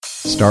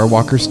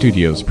Starwalker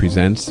Studios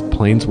presents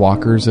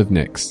Planeswalkers of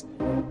Nyx,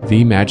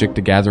 the Magic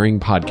the Gathering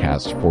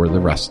podcast for the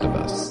rest of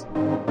us.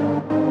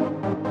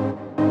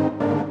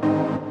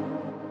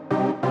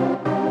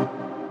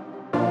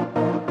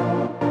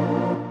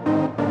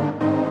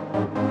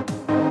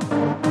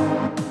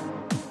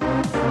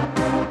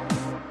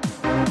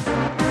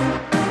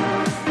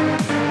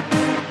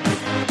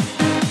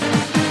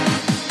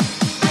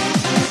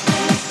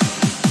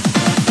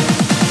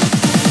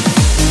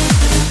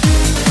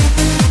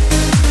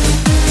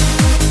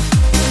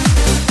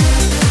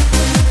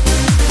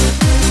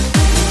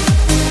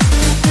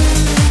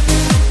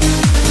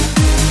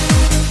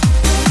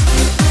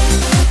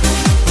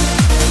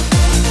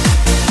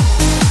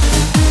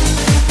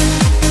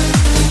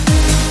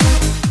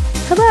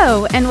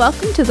 And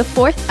welcome to the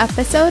fourth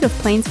episode of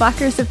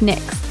Planeswalkers of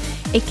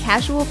Nyx, a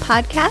casual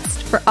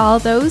podcast for all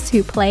those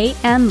who play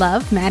and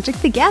love Magic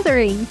the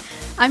Gathering.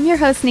 I'm your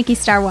host, Nikki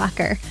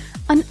Starwalker,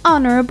 an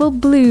honorable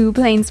blue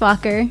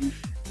Planeswalker.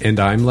 And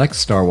I'm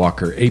Lex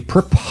Starwalker, a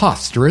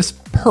preposterous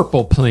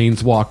purple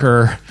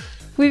Planeswalker.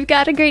 We've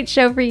got a great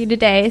show for you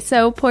today,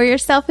 so pour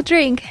yourself a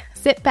drink,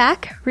 sit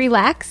back,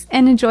 relax,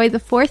 and enjoy the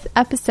fourth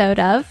episode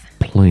of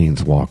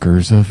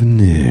Planeswalkers of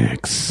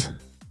Nyx.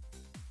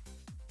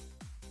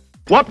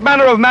 What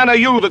manner of man are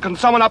you that can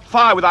summon up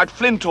fire without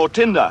flint or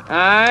tinder?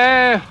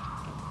 I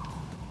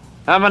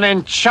am an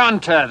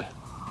enchanter.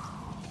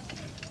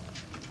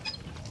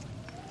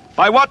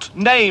 By what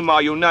name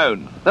are you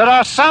known? There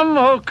are some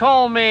who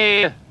call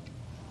me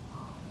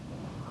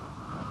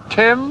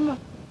Tim.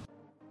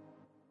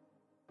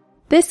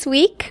 This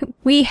week,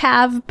 we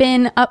have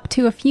been up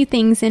to a few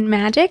things in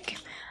Magic.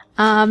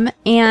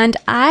 And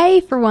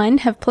I, for one,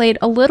 have played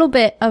a little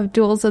bit of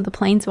Duels of the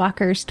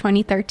Planeswalkers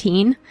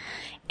 2013.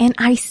 And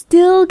I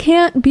still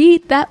can't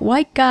beat that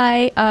white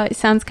guy. It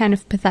sounds kind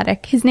of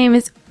pathetic. His name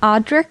is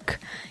Audric,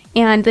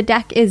 and the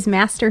deck is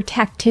Master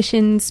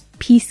Tactician's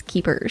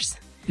Peacekeepers.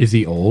 Is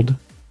he old?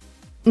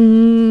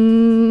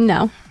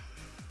 No.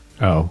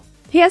 Oh.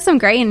 He has some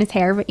gray in his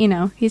hair, but,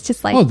 he's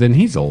just like... Oh, then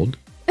he's old.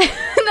 No,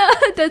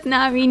 that does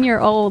not mean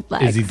you're old,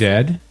 Lex. Is he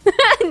dead?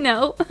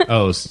 No.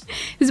 Oh.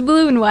 He's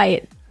blue and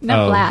white,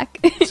 not black.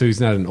 So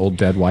he's not an old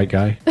dead white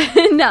guy?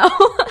 No.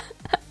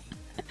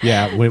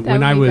 Yeah,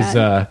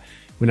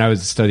 when I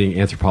was studying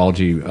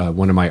anthropology,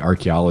 one of my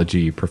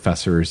archaeology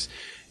professors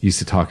used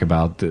to talk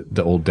about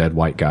the old dead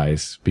white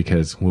guys,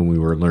 because when we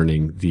were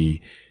learning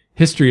the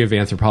history of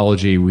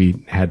anthropology,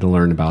 we had to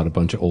learn about a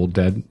bunch of old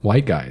dead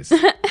white guys.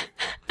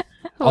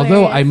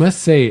 Although I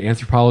must say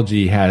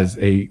anthropology has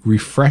a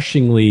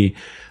refreshingly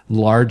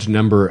large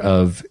number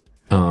of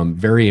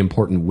very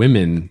important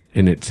women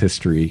in its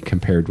history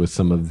compared with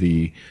some of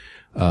the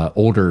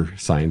older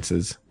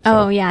sciences. So.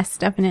 Oh, yes,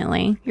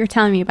 definitely. You're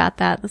telling me about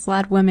that. There's a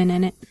lot of women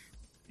in it.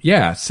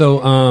 Yeah. So,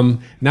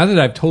 now that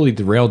I've totally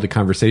derailed the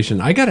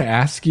conversation, I got to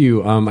ask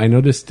you, I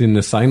noticed in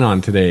the sign on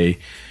today,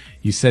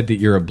 you said that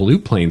you're a blue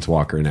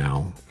Planeswalker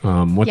now.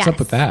 What's up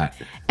with that?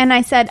 And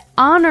I said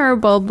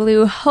honorable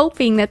blue,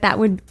 hoping that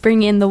would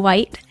bring in the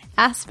white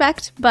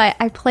aspect, but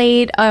I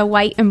played a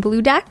white and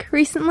blue deck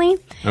recently.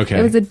 Okay.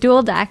 It was a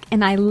dual deck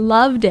and I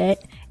loved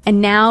it.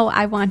 And now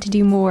I want to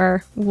do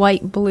more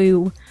white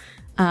blue,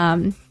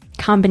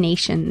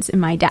 combinations in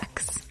my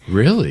decks.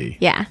 Really?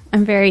 Yeah.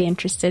 I'm very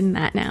interested in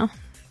that now.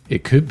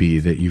 It could be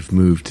that you've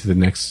moved to the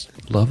next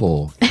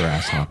level,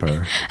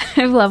 Grasshopper.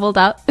 I've leveled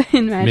up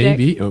in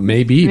Magic.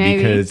 Maybe.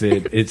 Because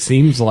it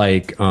seems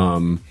like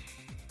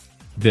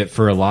that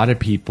for a lot of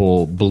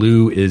people,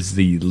 blue is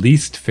the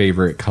least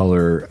favorite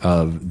color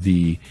of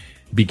the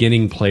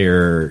beginning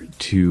player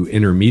to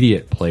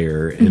intermediate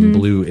player, and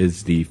blue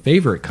is the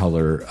favorite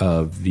color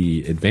of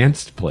the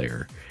advanced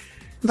player.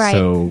 Right.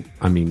 So,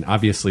 I mean,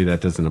 obviously that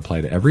doesn't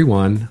apply to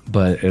everyone,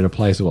 but it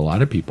applies to a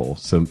lot of people.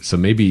 So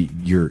maybe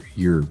you're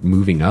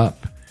moving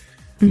up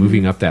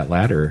that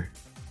ladder.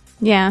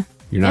 Yeah.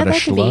 You're not a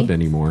schlub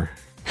anymore.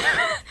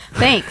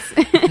 Thanks.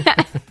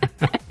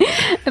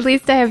 At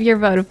least I have your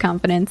vote of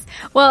confidence.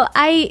 Well,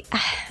 I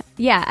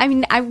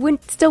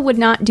would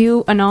not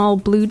do an all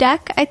blue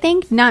deck, I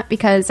think. Not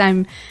because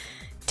I'm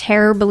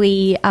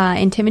terribly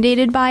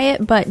intimidated by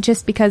it, but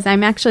just because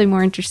I'm actually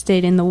more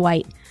interested in the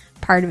white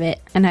part of it,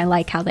 and I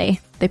like how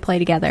they play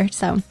together.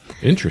 So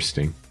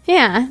interesting.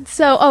 Yeah.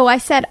 So I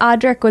said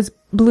Audric was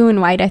blue and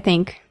white, I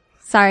think.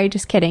 Sorry,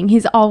 just kidding.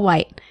 He's all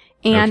white.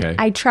 And okay.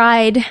 I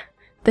tried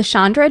the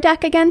Chandra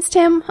deck against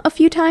him a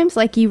few times,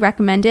 like you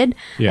recommended,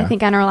 I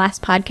think on our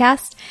last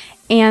podcast,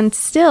 and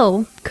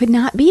still could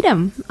not beat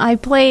him. I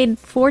played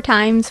 4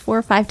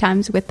 or 5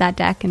 times with that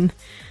deck and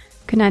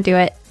could not do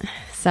it.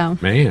 So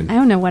man, I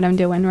don't know what I'm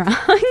doing wrong.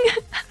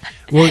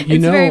 Well,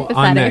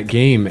 on that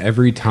game,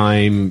 every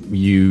time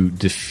you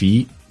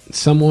defeat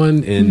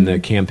someone in the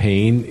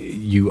campaign,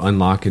 you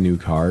unlock a new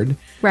card.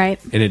 Right.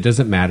 And it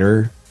doesn't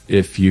matter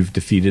if you've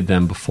defeated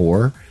them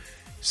before.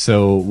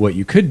 So what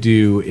you could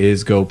do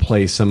is go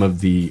play some of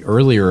the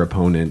earlier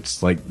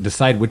opponents, like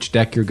decide which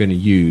deck you're going to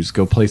use,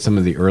 go play some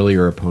of the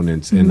earlier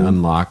opponents and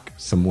unlock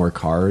some more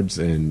cards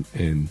and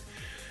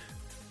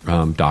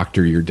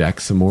doctor your deck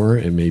some more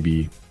and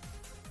maybe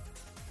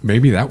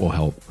maybe that will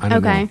help. I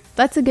don't know.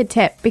 That's a good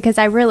tip because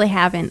I really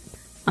haven't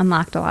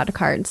unlocked a lot of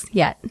cards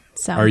yet.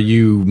 So are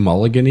you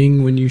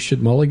mulliganing when you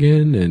should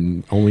mulligan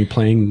and only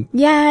playing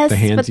the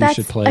hands you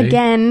should play?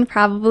 Again,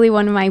 probably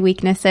one of my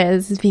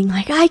weaknesses is being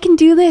like, I can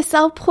do this.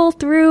 I'll pull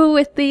through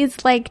with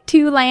these like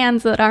 2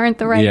 lands that aren't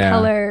the right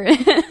color.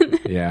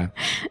 Yeah.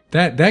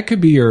 That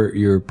could be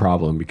your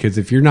problem because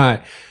if you're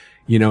not,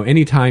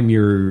 anytime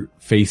you're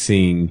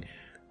facing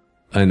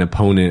an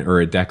opponent or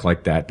a deck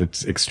like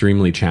that's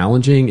extremely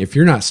challenging, if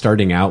you're not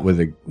starting out with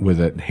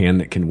a hand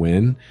that can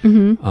win,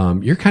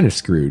 you're kind of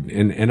screwed.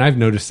 And I've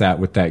noticed that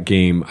with that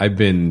game. I've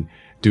been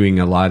doing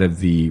a lot of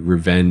the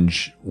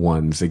revenge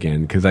ones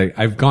again because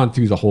I've gone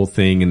through the whole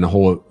thing and the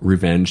whole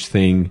revenge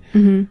thing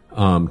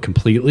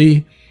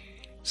completely.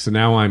 So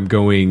now I'm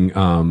going,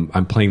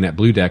 I'm playing that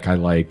blue deck I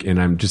like,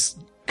 and I'm just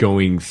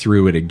going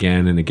through it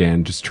again and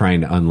again, just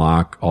trying to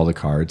unlock all the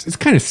cards. It's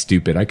kind of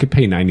stupid. I could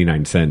pay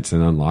 99 cents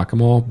and unlock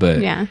them all,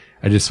 but I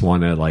just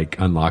want to like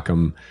unlock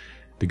them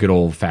the good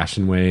old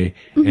fashioned way.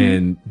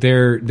 And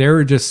there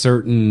are just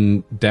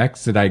certain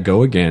decks that I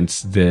go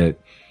against that,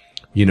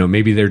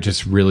 maybe they're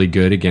just really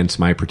good against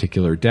my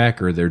particular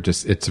deck, or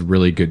it's a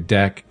really good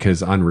deck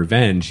because on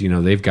Revenge,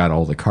 they've got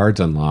all the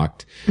cards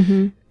unlocked.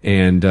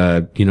 And,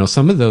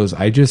 some of those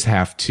I just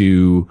have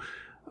to,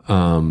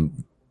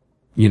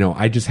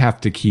 I just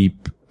have to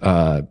keep,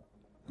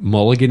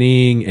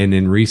 mulliganing and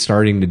then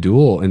restarting the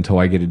duel until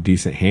I get a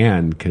decent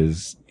hand.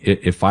 Cause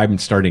if I'm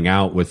starting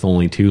out with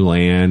only 2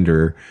 land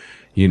or,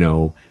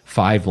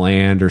 5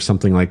 land or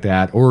something like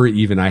that, or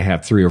even I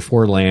have 3 or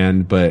 4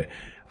 land, but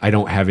I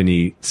don't have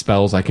any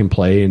spells I can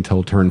play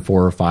until turn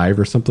 4 or 5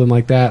 or something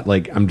like that.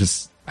 Like I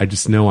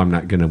just know I'm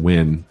not going to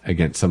win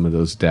against some of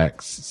those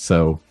decks.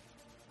 So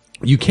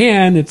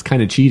it's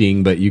kind of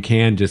cheating, but you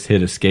can just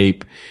hit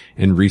escape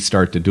and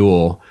restart the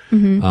duel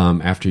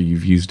after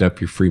you've used up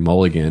your free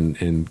mulligan,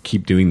 and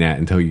keep doing that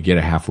until you get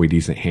a halfway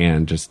decent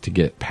hand just to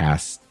get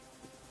past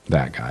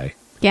that guy.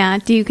 Yeah.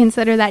 Do you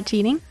consider that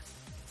cheating?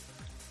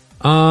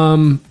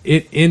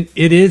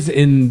 It is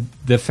in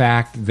the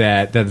fact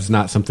that is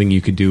not something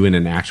you could do in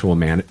an actual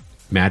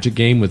Magic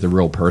game with a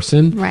real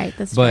person. Right.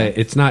 That's but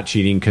true. It's not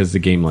cheating because the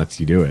game lets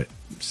you do it.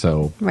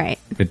 So right.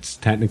 It's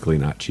technically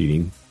not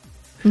cheating.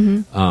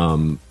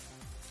 And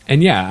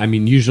yeah, I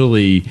mean,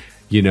 usually,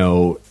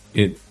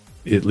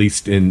 at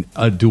least in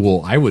a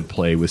duel I would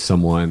play with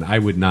someone, I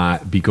would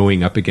not be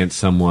going up against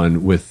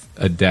someone with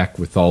a deck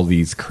with all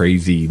these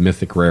crazy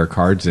mythic rare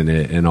cards in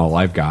it, and all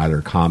I've got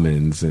are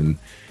commons, and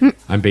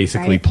I'm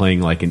basically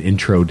playing like an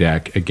intro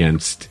deck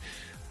against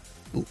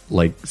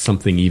like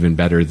something even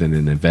better than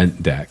an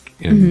event deck.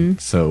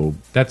 And so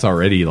that's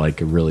already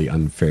like a really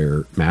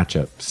unfair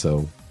matchup.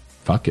 So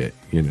fuck it,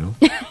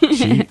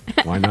 cheat.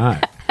 Why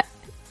not?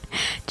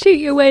 Cheat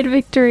your way to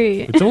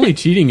victory. It's only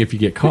cheating if you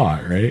get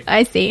caught, right?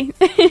 I see.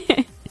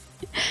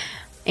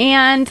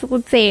 And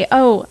let's see.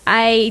 Oh,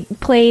 I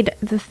played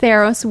the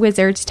Theros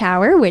Wizard's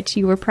Tower, which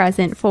you were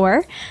present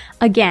for,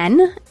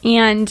 again.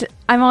 And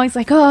I'm always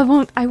like,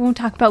 oh, I won't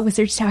talk about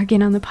Wizard's Tower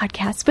again on the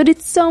podcast, but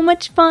it's so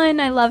much fun.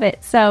 I love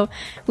it. So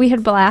we had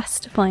a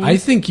blast playing. I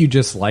think you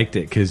just liked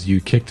it because you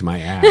kicked my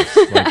ass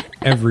like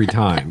every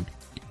time.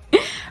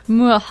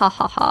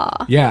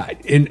 Yeah.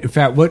 In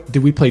fact, what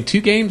did we play?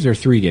 2 games or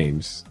 3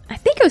 games? I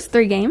think it was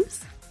 3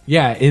 games.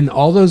 Yeah. In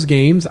all those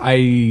games,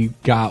 I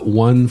got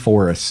 1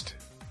 forest.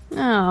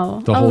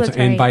 Oh, the whole time.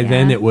 And by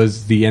then it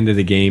was the end of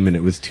the game and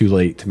it was too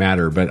late to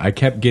matter. But I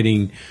kept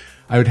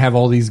I would have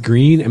all these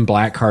green and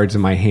black cards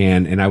in my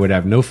hand, and I would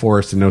have no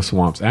forests and no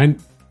swamps.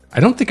 And I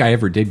don't think I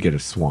ever did get a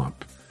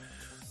swamp.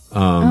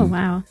 Oh,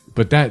 wow.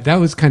 But that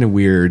was kind of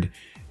weird.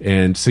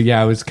 And so, yeah,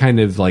 I was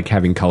kind of like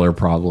having color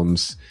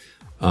problems.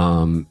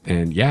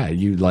 And yeah,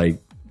 you like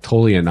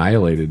totally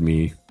annihilated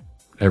me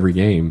every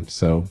game.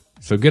 So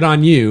good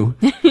on you.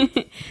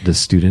 The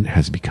student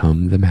has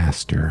become the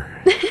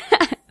master.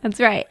 That's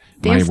right.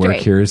 My work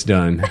here is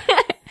done.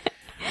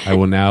 I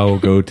will now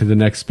go to the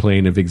next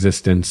plane of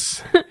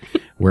existence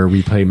where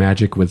we play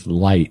Magic with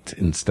light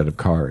instead of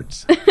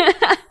cards.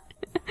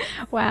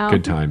 Wow.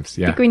 Good times.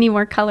 Yeah. I think we need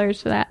more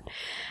colors for that.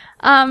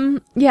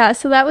 Yeah,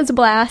 so that was a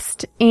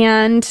blast.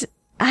 And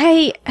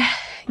I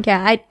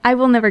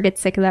will never get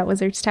sick of that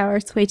Wizard's Tower.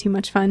 It's way too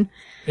much fun.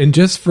 And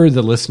just for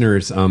the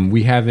listeners,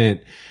 we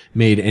haven't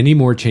made any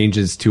more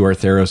changes to our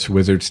Theros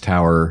Wizard's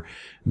Tower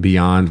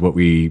beyond what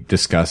we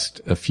discussed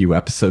a few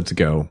episodes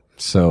ago.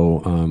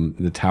 So,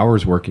 the tower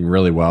is working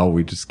really well.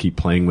 We just keep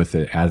playing with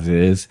it as it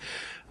is.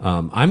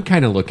 I'm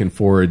kind of looking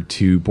forward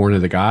to Born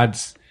of the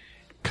Gods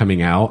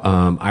coming out.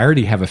 I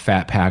already have a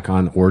fat pack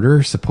on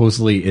order.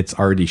 Supposedly it's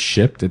already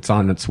shipped. It's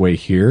on its way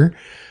here.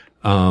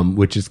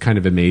 Which is kind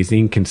of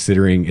amazing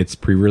considering it's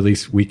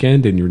pre-release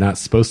weekend and you're not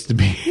supposed to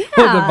be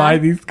able to buy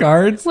these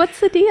cards. What's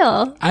the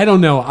deal? I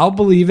don't know. I'll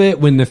believe it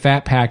when the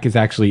fat pack is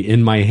actually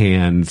in my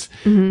hands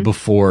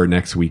before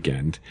next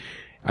weekend.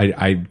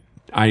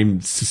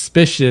 I'm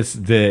suspicious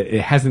that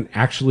it hasn't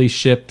actually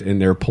shipped and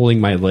they're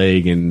pulling my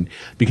leg, and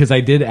because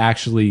I did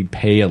actually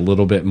pay a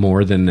little bit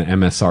more than the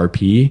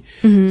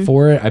MSRP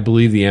for it. I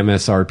believe the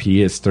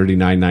MSRP is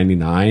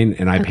 $39.99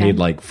 and I paid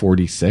like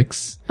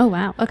 $46. Oh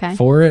wow. Okay.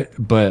 For it,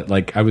 but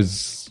like I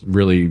was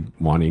really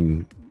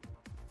wanting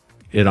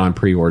it on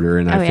pre-order,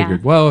 and I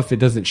figured, well, if it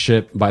doesn't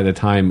ship by the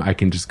time I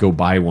can just go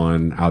buy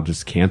one, I'll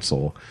just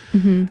cancel.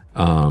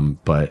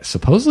 But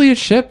supposedly it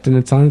shipped and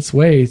it's on its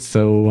way.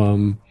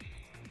 So,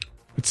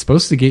 it's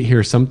supposed to get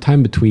here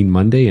sometime between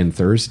Monday and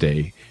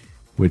Thursday,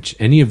 which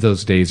any of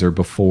those days are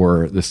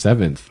before the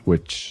 7th,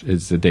 which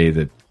is the day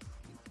that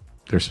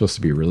they're supposed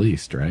to be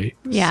released, right?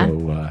 Yeah.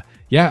 So,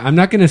 I'm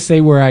not going to say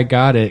where I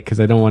got it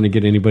because I don't want to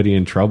get anybody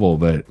in trouble,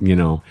 but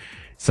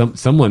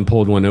someone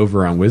pulled one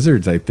over on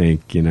Wizards, I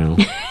think,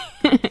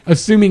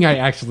 assuming I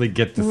actually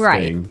get this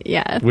thing.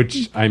 Yeah.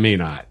 Which I may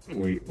not.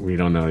 We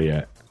don't know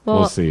yet.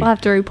 We'll see. We'll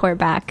have to report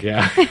back.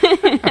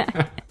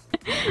 Yeah.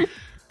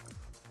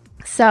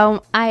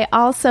 So I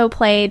also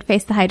played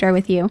Face the Hydra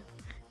with you,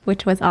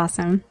 which was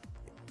awesome.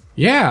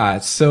 Yeah.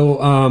 So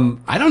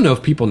I don't know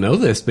if people know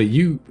this, but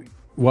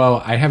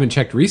I haven't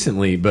checked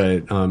recently,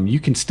 but you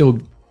can still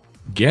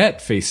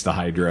get Face the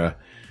Hydra.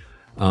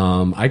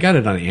 I got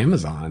it on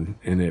Amazon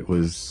and it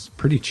was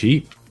pretty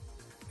cheap.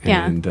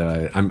 Yeah. And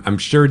I'm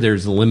sure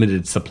there's a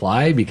limited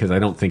supply because I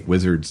don't think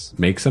Wizards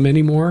makes them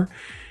anymore.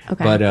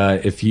 Okay. But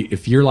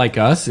if you're like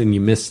us and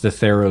you missed the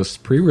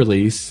Theros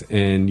pre-release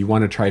and you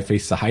want to try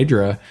Face the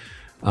Hydra,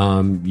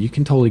 you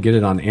can totally get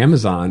it on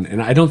Amazon.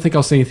 And I don't think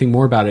I'll say anything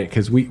more about it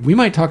because we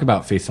might talk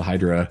about Face the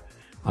Hydra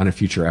on a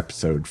future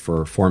episode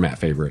for format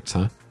favorites,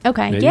 huh?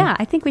 Okay. Maybe? Yeah,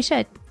 I think we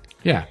should.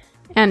 Yeah.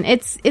 And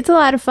it's a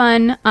lot of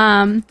fun.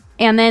 And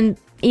then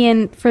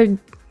for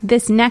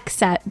this next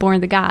set, Born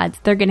of the Gods,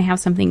 they're going to have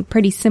something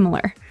pretty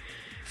similar.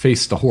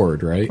 Face the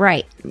Horde, right?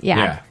 Right. Yeah.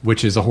 Yeah.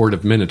 Which is a horde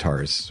of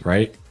Minotaurs,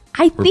 right?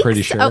 We're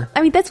pretty so. sure.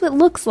 I mean, that's what it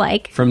looks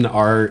like. From the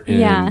art.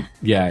 And,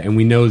 yeah. And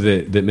we know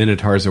that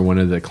Minotaurs are one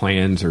of the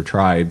clans or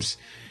tribes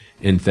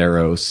in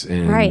Theros.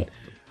 And, right.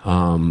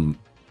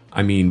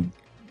 I mean,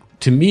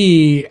 to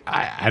me,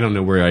 I don't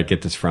know where I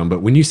get this from,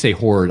 but when you say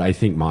horde, I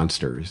think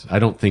monsters. I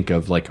don't think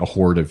of like a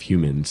horde of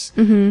humans.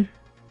 Mm-hmm.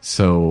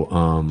 So,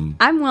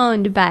 I'm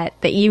willing to bet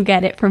that you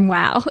get it from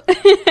WoW.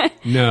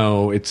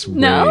 No, it's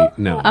no.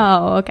 No.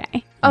 Oh,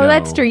 okay. Oh, No.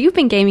 That's true. You've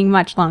been gaming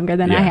much longer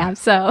than I Yeah. have,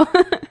 so.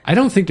 I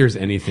don't think there's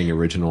anything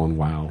original in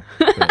WoW.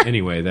 But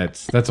anyway,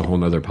 that's a whole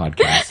nother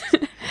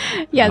podcast.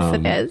 Yes,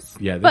 it is.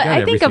 Yeah, they but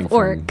got I think of everything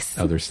from orcs.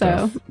 other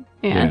stuff. So,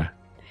 yeah.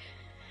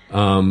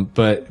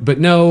 But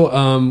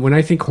no, when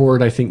I think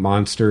horde, I think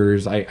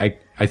monsters. I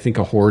think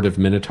a horde of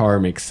Minotaur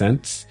makes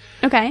sense.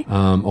 Okay.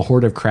 A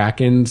horde of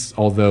Krakens,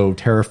 although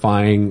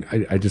terrifying,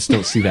 I just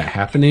don't see that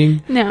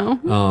happening. No.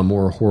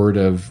 Or a horde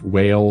of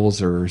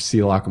whales or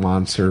sea lock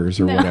monsters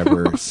or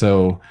whatever.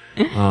 So,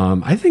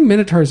 I think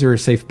Minotaurs are a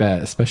safe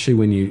bet, especially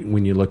when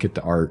you look at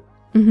the art.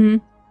 Mm-hmm.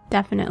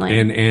 Definitely.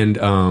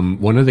 And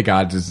one of the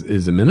gods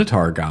is a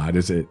Minotaur god.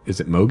 Is it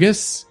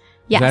Mogus?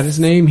 Yes. Is that his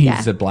name?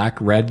 He's Yeah. a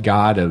black-red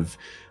god of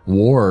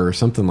war or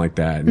something like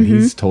that. And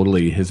he's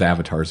totally, his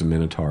avatar's a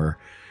Minotaur.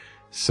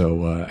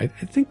 So, I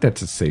think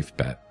that's a safe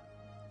bet.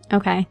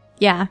 Okay.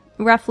 Yeah.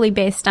 Roughly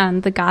based on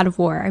the god of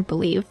war, I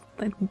believe,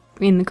 like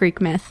in the Greek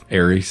myth.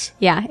 Ares.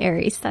 Yeah,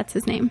 Ares. That's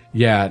his name.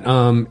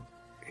 Yeah.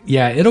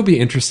 Yeah, it'll be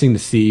interesting to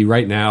see.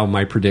 Right now,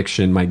 my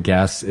prediction, my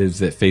guess is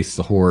that Face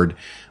the Horde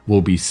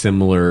will be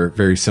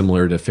very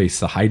similar to Face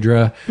the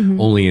Hydra.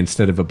 Only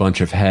instead of a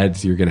bunch of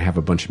heads, you're going to have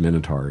a bunch of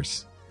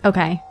Minotaurs.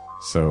 Okay.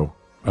 So,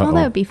 well,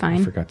 that would be fine.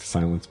 I forgot to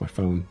silence my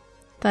phone.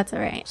 That's all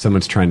right.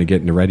 Someone's trying to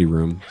get in the ready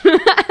room.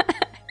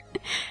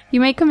 You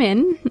may come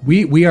in.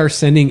 We are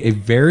sending a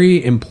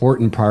very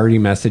important priority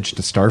message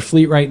to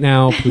Starfleet right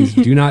now. Please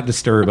do not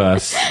disturb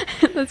us.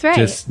 That's right.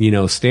 Just,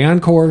 stay on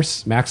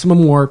course,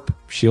 maximum warp,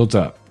 shields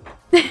up.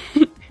 All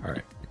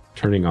right.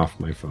 Turning off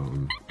my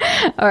phone.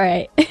 All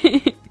right.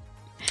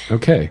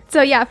 Okay.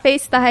 So yeah,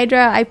 Face the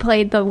Hydra, I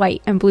played the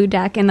white and blue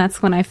deck, and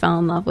that's when I fell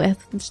in love with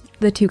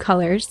the two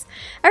colors.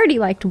 I already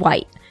liked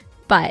white,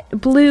 but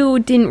blue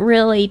didn't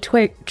really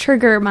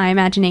trigger my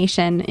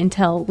imagination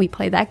until we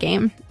played that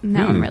game.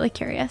 Now I'm really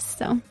curious,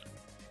 so.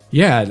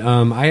 Yeah,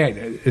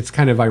 it's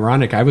kind of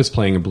ironic. I was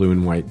playing a blue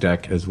and white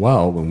deck as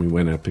well when we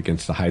went up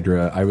against the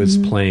Hydra. I was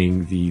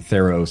playing the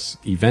Theros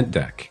event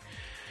deck,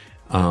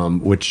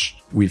 which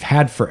we've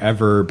had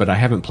forever, but I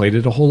haven't played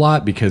it a whole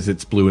lot because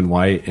it's blue and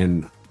white,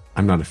 and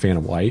I'm not a fan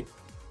of white.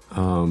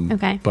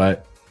 Okay.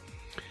 But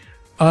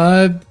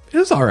it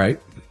was all right.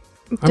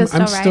 I'm all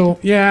right. still,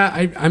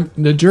 I'm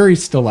the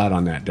jury's still out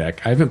on that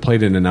deck. I haven't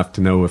played it enough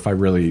to know if I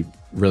really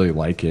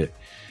like it.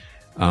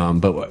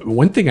 But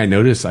one thing I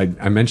noticed, I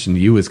mentioned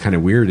to you is kind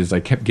of weird, is I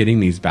kept getting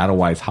these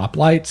Battle-Wise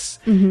Hoplites,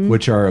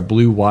 which are a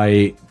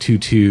blue-white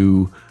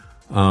 2/2.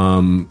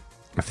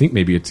 I think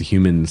maybe it's a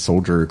human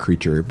soldier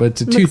creature, but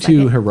it's a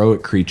 2/2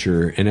 heroic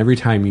creature. And every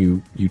time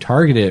you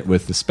target it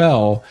with the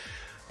spell,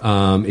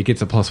 it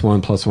gets a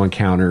 +1/+1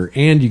 counter,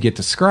 and you get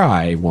to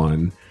scry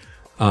one.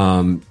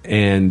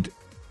 And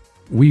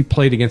we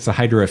played against the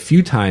Hydra a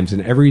few times,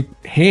 and every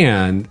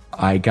hand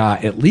I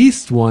got at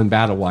least one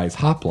Battle-Wise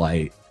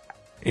Hoplite,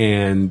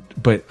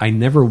 but I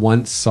never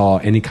once saw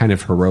any kind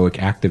of heroic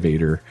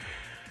activator.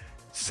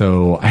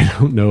 So I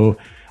don't know.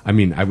 I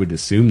mean, I would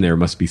assume there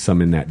must be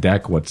some in that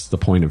deck. What's the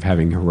point of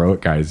having heroic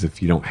guys if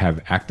you don't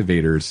have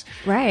activators?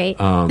 Right.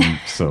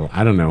 So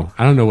I don't know.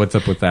 I don't know what's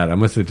up with that. I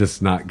must have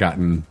just not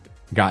gotten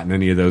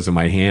any of those in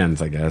my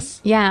hands, I guess.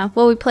 Yeah.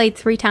 Well, we played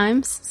 3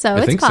 times, so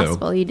it's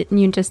possible. So.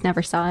 You just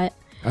never saw it.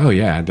 Oh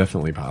yeah,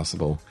 definitely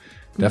possible.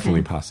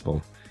 Definitely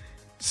possible.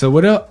 So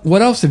what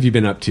else have you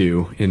been up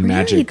to in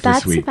Magic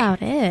this week? That's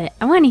about it.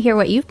 I want to hear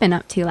what you've been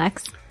up to,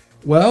 Lex.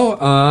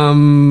 Well,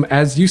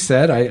 as you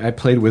said, I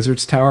played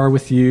Wizard's Tower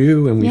with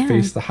you, and we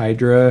faced the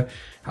Hydra.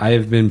 I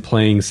have been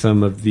playing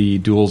some of the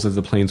Duels of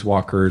the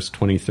Planeswalkers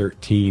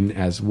 2013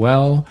 as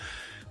well.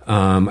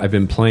 I've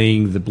been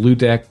playing the blue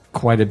deck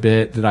quite a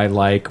bit that I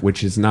like,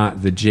 which is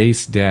not the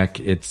Jace deck.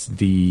 It's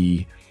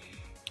the...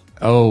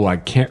 I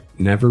can't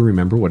never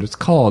remember what it's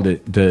called.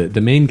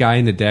 The main guy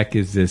in the deck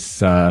is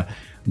this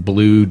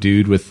blue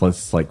dude with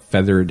this like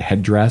feathered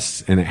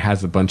headdress, and it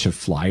has a bunch of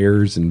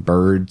flyers and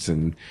birds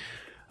and...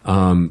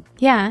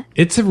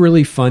 it's a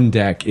really fun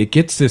deck. It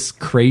gets this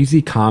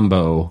crazy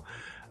combo.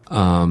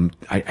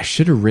 I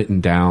should have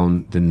written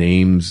down the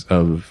names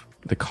of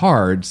the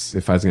cards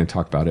if I was going to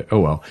talk about it. Oh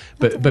well.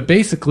 But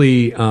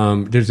basically,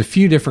 there's a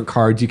few different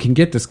cards. You can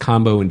get this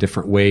combo in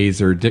different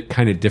ways or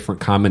kind of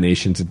different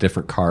combinations of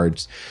different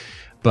cards.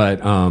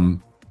 But,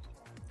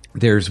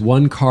 there's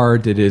one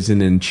card that is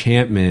an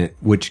enchantment,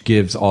 which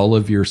gives all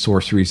of your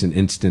sorceries and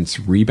instants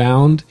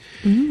rebound.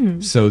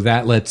 So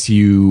that lets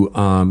you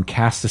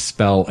cast a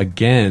spell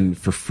again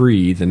for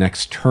free the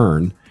next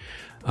turn.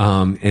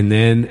 And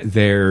then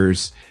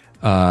there's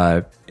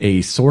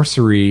a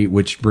sorcery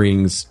which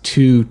brings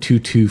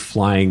 2/2/2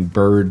 flying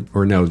bird,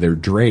 they're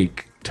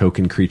Drake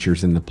token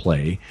creatures into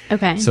play.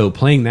 Okay. So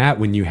playing that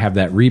when you have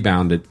that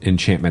rebound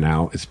enchantment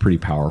out is pretty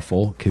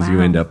powerful because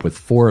you end up with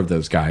 4 of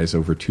those guys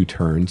over 2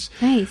 turns.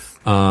 Nice.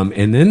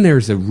 And then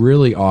there's a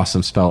really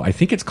awesome spell. I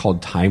think it's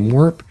called Time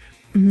Warp,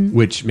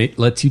 which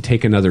lets you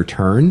take another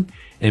turn.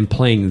 And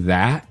playing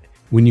that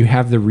when you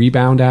have the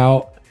rebound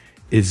out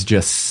is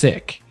just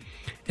sick.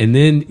 And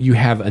then you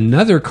have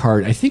another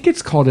card. I think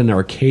it's called an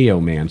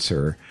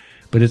Archaeomancer.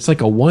 But it's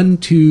like a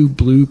 1/2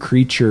 blue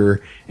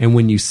creature, and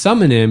when you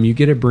summon him, you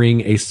get to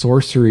bring a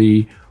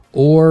sorcery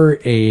or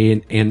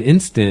an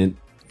instant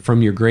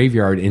from your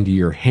graveyard into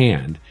your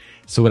hand.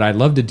 So what I'd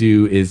love to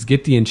do is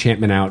get the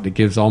enchantment out that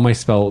gives all my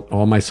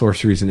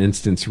sorceries and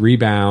instants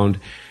rebound.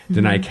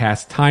 Then I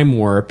cast Time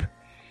Warp.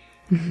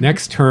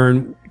 Next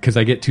turn, because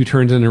I get 2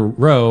 turns in a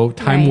row,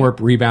 Time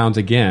Warp rebounds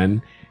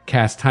again.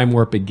 Cast Time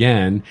Warp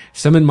again,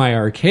 summon my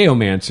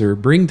Archaeomancer,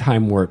 bring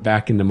Time Warp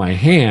back into my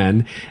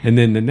hand, and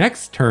then the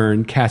next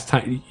turn, cast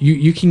time.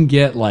 You can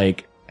get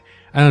like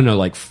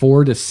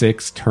 4 to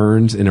 6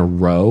 turns in a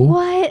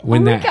row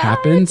when that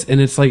happens.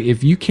 And it's like,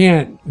 if you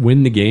can't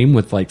win the game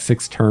with like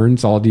 6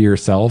 turns all to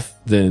yourself,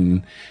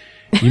 then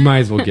you might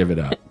as well give it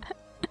up.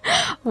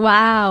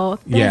 Wow.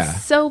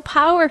 That's so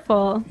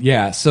powerful.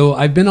 Yeah. So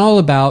I've been all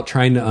about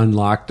trying to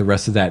unlock the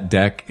rest of that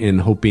deck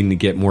and hoping to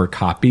get more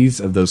copies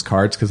of those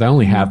cards because I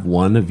only have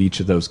one of each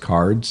of those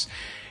cards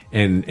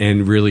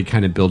and really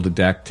kind of build a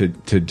deck to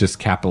just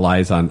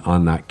capitalize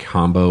on that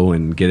combo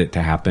and get it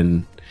to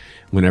happen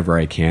whenever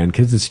I can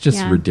because it's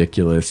just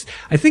ridiculous.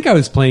 I think I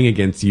was playing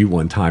against you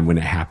one time when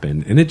it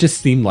happened and it just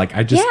seemed like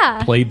I just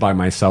played by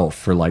myself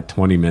for like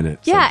 20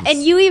 minutes. Yeah,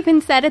 and you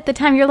even said at the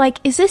time, you're like,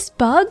 is this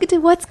bugged?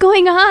 What's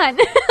going on?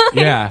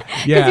 Yeah.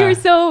 Because you were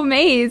so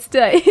amazed.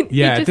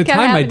 Yeah, at the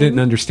time I didn't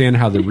understand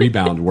how the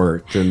rebound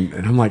worked and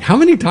I'm like, how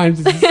many times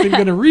is this thing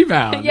going to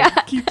rebound? Yeah.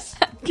 It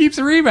keeps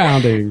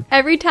rebounding.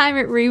 Every time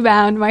it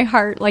rebound, my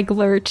heart like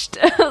lurched.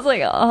 I was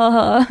like,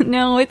 oh,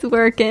 no, it's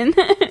working.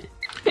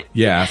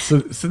 Yeah, so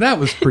that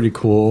was pretty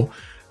cool.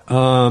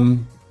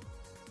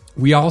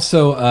 We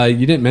also,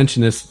 you didn't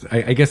mention this,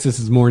 I guess this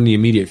is more in the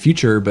immediate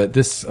future, but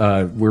this,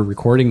 we're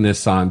recording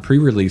this on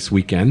pre-release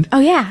weekend. Oh,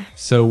 yeah.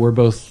 So we're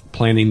both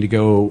planning to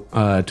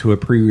go to a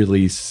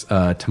pre-release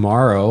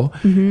tomorrow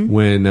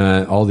when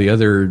all the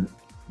other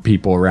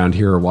people around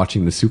here are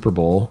watching the Super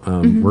Bowl.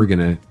 We're going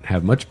to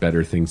have much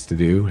better things to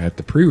do at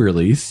the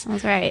pre-release.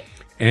 That's right.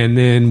 And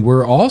then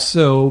we're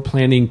also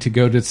planning to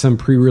go to some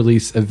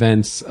pre-release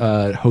events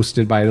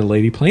hosted by the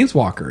Lady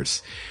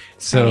Planeswalkers.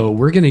 So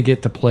we're going to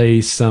get to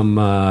play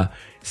some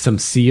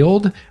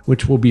sealed,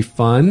 which will be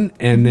fun.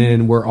 And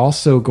then we're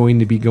also going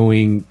to be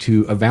going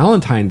to a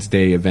Valentine's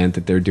Day event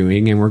that they're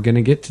doing, and we're going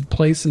to get to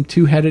play some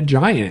Two-Headed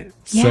Giant.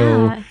 Yeah.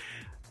 So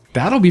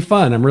that'll be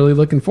fun. I'm really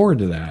looking forward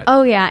to that.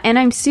 Oh, yeah. And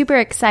I'm super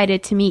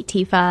excited to meet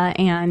Tifa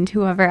and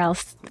whoever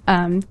else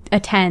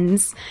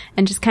attends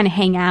and just kind of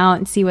hang out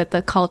and see what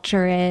the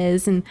culture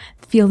is and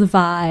feel the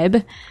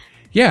vibe.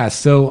 Yeah.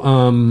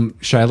 So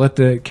should I let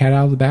the cat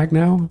out of the bag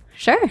now?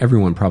 Sure.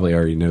 Everyone probably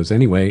already knows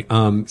anyway.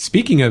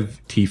 Speaking of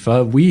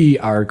Tifa, we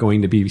are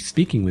going to be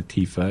speaking with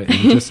Tifa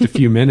in just a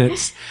few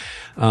minutes.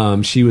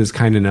 She was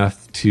kind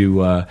enough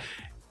to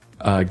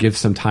give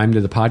some time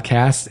to the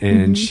podcast,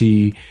 and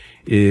she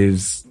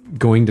is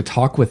going to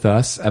talk with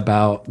us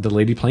about the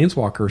Lady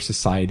Planeswalker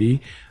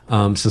Society.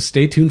 So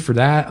stay tuned for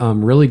that.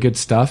 Really good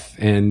stuff.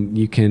 And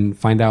you can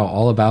find out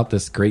all about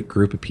this great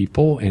group of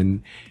people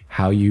and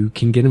how you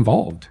can get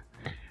involved.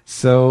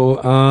 So,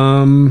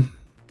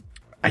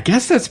 I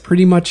guess that's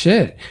pretty much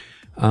it.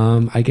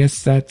 I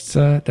guess that's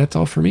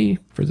all for me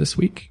for this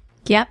week.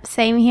 Yep.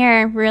 Same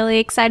here. Really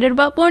excited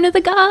about Born of the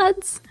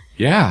Gods.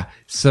 Yeah.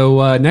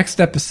 So,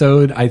 next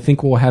episode, I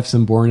think we'll have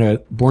some Born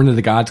of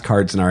the Gods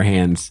cards in our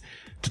hands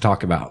to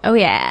talk about. Oh,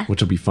 yeah.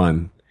 Which will be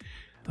fun.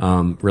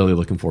 Really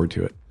looking forward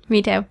to it.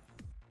 Me too.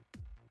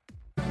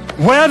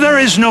 Where there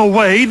is no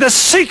way, the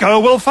seeker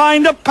will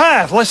find a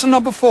path. Lesson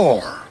number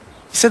 4.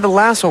 You said the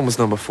last one was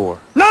number 4.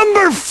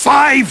 Number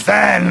 5,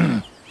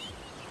 then!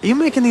 Are you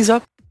making these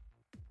up?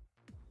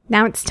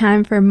 Now it's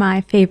time for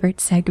my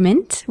favorite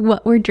segment,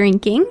 What We're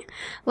Drinking.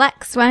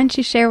 Lex, why don't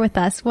you share with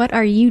us, what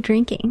are you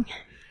drinking?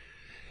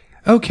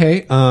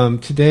 Okay,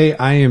 today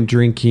I am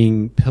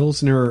drinking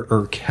Pilsner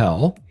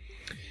Urquell,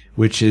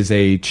 which is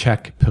a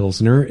Czech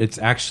Pilsner. It's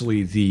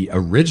actually the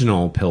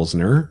original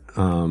Pilsner.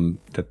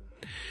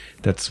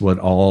 That's what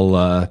all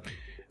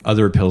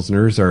other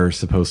Pilsners are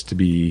supposed to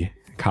be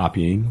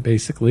copying,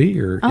 basically,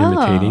 or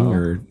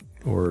imitating,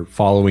 or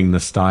following the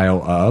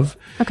style of.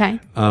 Okay.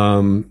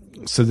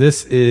 So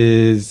this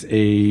is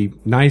a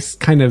nice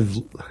kind of,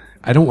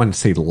 I don't want to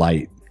say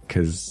light,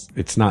 because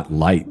it's not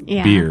light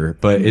beer,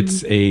 but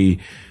it's a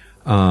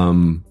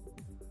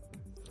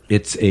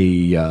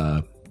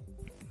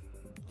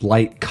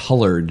light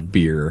colored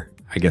beer,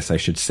 I guess I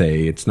should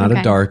say. It's not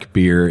a dark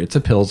beer. It's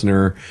a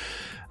Pilsner.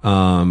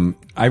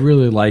 I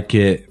really like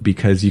it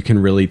because you can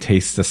really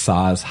taste the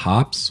Saaz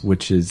hops,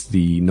 which is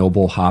the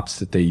noble hops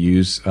that they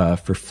use,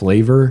 for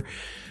flavor.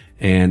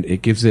 And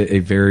it gives it a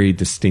very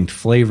distinct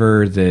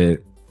flavor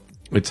that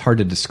it's hard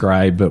to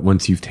describe, but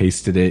once you've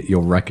tasted it,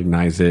 you'll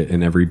recognize it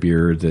in every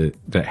beer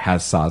that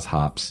has Saaz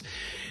hops.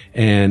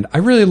 And I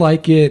really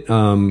like it.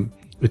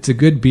 It's a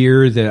good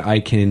beer that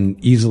I can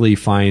easily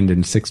find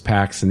in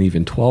 6-packs and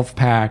even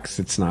 12-packs.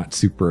 It's not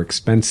super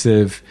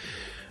expensive.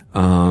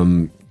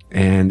 And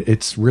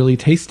it's really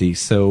tasty.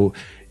 So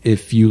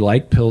if you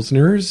like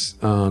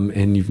Pilsners,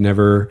 and you've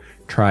never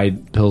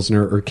tried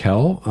Pilsner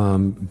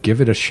Urquell,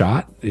 give it a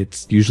shot.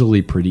 It's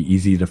usually pretty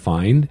easy to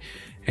find,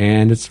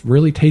 and it's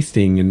really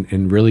tasting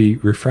and really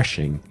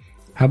refreshing.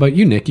 How about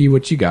you, Nikki?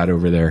 What you got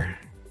over there?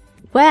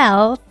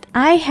 Well,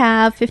 I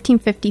have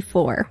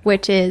 1554,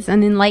 which is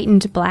an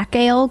enlightened black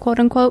ale, quote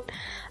unquote.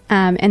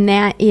 And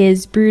that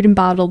is brewed and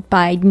bottled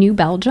by New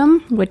Belgium,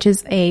 which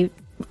is a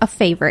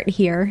favorite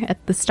here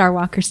at the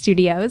Starwalker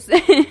Studios.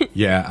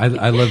 Yeah,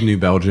 I love New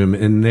Belgium,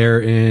 and they're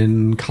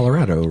in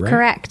Colorado, right?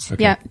 Correct.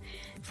 Okay. Yep.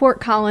 Fort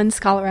Collins,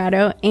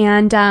 Colorado.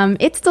 And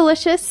it's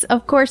delicious.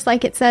 Of course,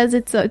 like it says,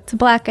 it's a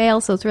black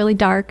ale, so it's really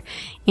dark.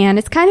 And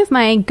it's kind of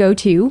my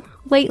go-to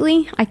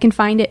lately. I can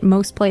find it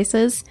most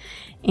places.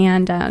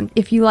 And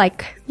if you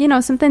like,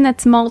 something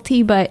that's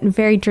malty but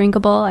very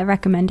drinkable, I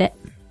recommend it.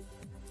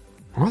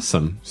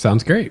 Awesome.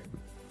 Sounds great.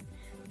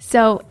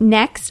 So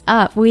next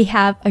up, we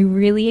have a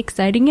really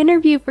exciting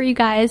interview for you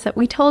guys that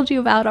we told you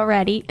about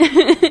already.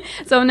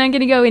 So I'm not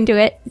going to go into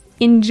it.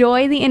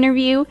 Enjoy the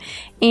interview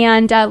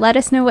and let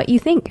us know what you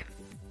think.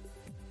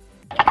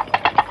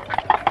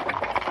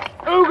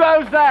 Who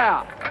goes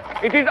there?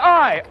 It is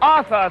I,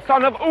 Arthur,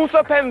 son of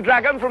Uther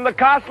Pendragon from the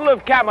castle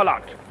of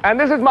Camelot. And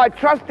this is my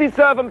trusty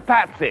servant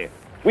Patsy.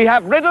 We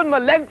have ridden the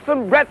length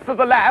and breadth of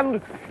the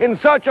land in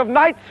search of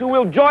knights who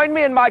will join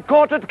me in my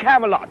court at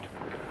Camelot.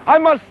 I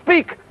must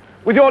speak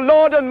with your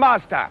lord and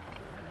master.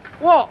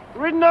 What,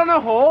 ridden on a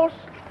horse?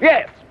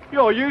 Yes.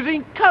 You're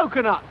using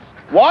coconuts.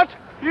 What?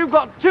 You've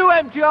got 2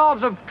 empty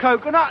halves of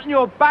coconut and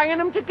you're banging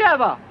them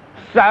together.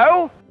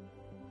 So?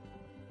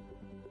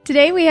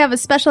 Today we have a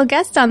special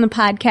guest on the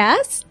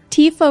podcast.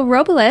 Tifa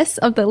Robles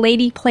of the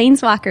Lady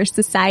Planeswalkers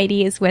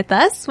Society is with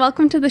us.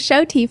 Welcome to the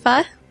show,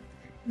 Tifa.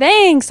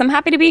 Thanks. I'm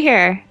happy to be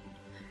here.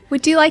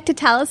 Would you like to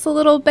tell us a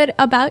little bit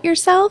about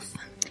yourself?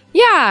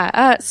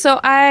 Yeah. So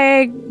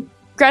I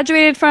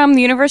graduated from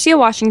the University of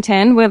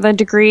Washington with a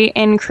degree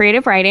in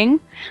creative writing.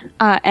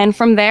 And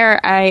from there,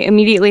 I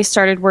immediately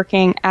started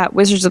working at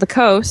Wizards of the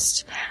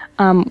Coast,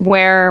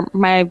 where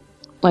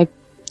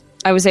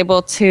I was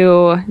able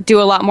to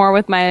do a lot more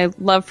with my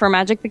love for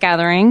Magic the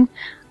Gathering.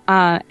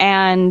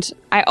 And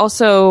I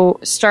also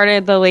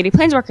started the Lady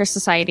Planeswalkers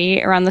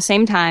Society around the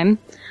same time,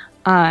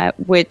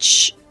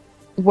 which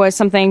was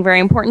something very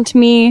important to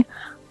me,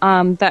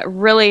 that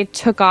really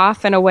took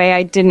off in a way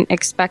I didn't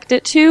expect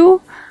it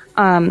to.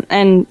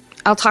 And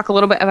I'll talk a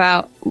little bit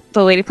about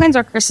the Lady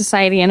Planeswalkers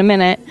Society in a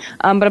minute.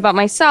 But about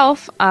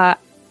myself,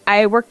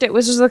 I worked at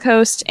Wizards of the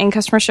Coast in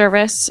customer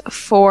service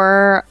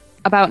for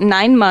about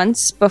 9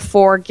 months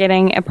before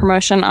getting a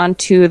promotion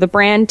onto the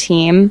brand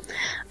team,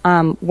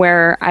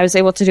 where I was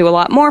able to do a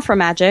lot more for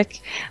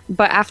Magic.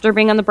 But after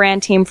being on the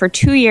brand team for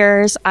 2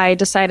 years, I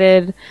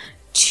decided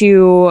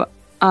to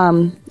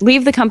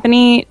leave the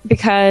company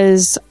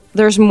because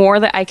there's more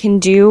that I can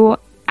do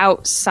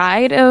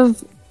outside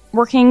of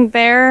working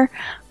there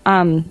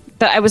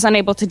that I was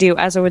unable to do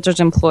as a Wizards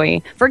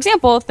employee. For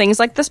example, things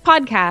like this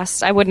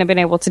podcast I wouldn't have been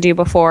able to do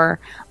before,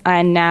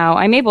 and now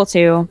I'm able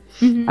to.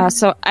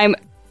 So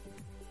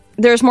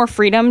there's more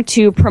freedom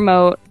to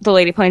promote the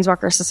Lady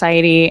Planeswalkers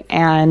Society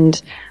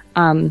and,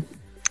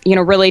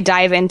 really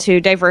dive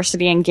into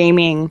diversity in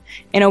gaming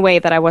in a way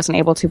that I wasn't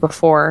able to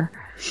before.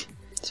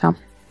 So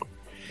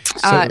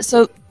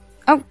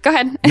oh, go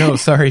ahead. No,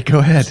 sorry, go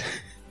ahead.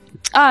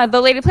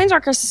 The Lady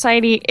Planeswalkers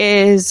Society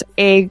is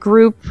a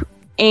group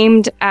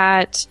aimed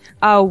at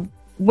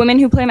women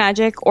who play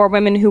Magic or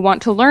women who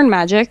want to learn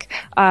Magic,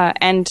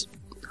 and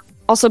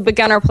also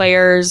beginner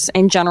players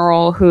in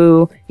general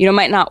who,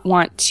 might not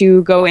want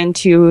to go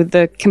into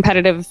the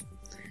competitive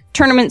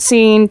tournament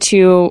scene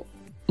to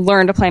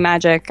learn to play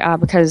Magic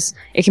because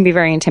it can be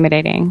very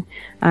intimidating.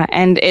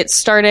 And it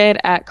started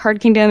at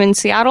Card Kingdom in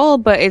Seattle,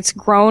 but it's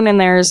grown and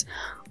there's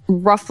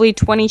roughly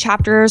 20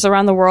 chapters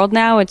around the world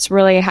now. It's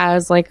really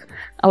has like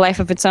a life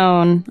of its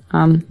own.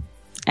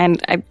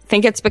 And I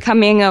think it's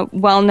becoming a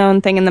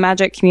well-known thing in the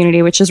Magic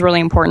community, which is really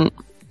important.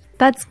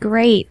 That's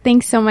great.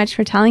 Thanks so much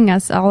for telling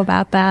us all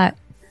about that.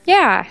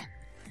 Yeah.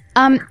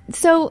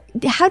 So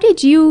how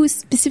did you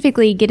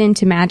specifically get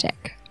into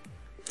Magic?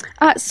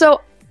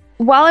 So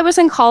while I was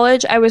in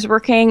college, I was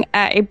working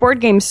at a board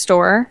game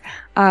store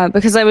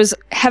because I was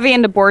heavy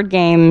into board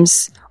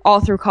games all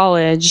through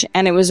college,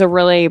 and it was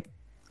a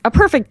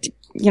perfect,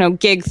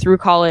 gig through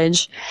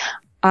college.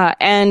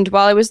 And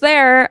while I was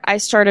there, I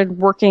started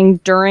working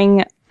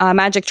during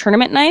Magic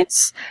tournament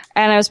nights,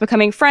 and I was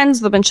becoming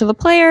friends with a bunch of the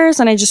players,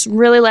 and I just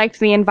really liked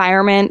the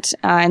environment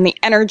and the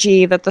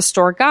energy that the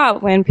store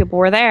got when people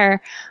were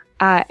there.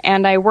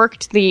 And I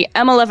worked the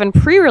M11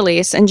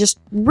 pre-release and just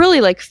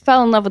really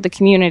fell in love with the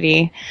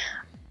community.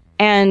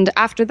 And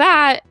after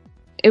that,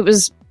 it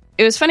was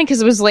funny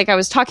because it was I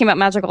was talking about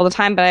Magic all the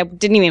time, but I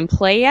didn't even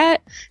play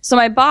yet. So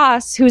my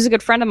boss, who's a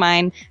good friend of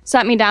mine,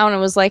 sat me down and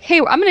was like,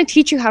 "Hey, I'm going to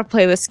teach you how to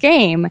play this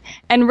game."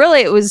 And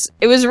really, it was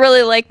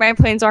really like my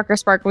Planeswalker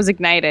spark was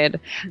ignited,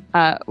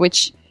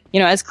 which,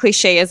 as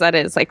cliche as that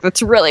is,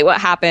 that's really what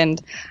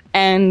happened.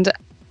 And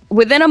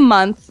within a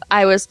month,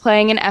 I was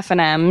playing in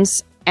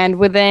FNMs. And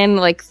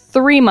within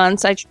 3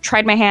 months, I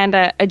tried my hand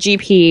at a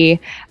GP.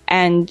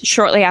 And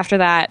shortly after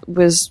that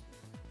was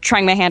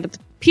trying my hand at the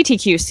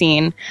PTQ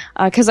scene,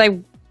 because I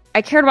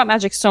cared about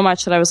Magic so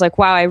much that I was like,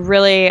 wow, I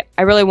really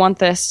want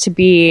this to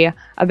be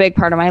a big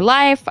part of my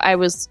life. I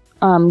was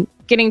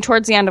getting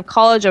towards the end of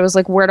college. I was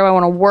like, where do I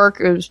want to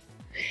work?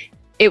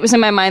 It was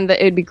in my mind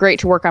that it would be great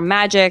to work on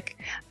Magic,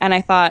 and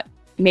I thought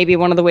maybe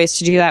one of the ways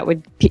to do that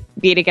would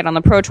be to get on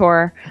the Pro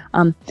Tour.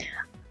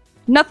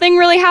 Nothing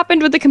really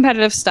happened with the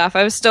competitive stuff.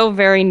 I was still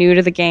very new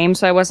to the game,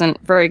 so I wasn't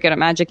very good at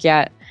Magic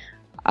yet.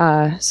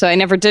 So I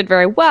never did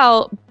very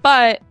well,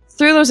 but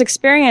through those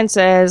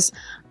experiences,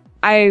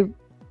 I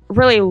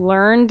really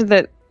learned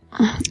that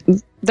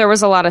there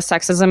was a lot of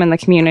sexism in the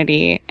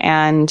community,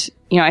 and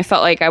I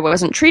felt like I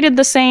wasn't treated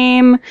the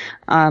same.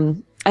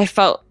 I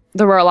felt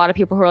there were a lot of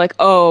people who were like,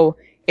 "Oh,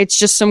 it's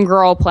just some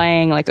girl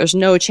playing. There's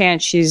no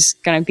chance she's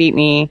gonna beat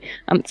me."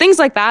 Things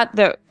like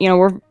that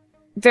were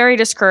very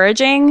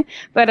discouraging,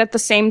 but at the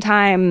same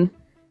time,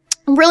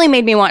 really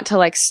made me want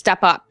to step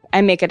up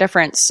and make a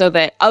difference so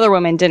that other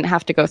women didn't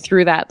have to go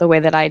through that the way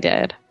that I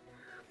did.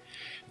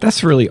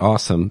 That's really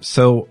awesome.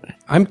 So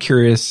I'm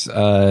curious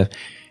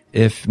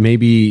if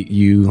maybe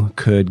you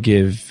could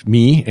give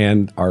me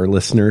and our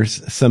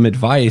listeners some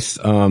advice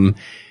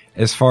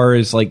as far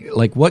as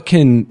what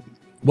can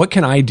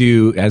I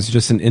do as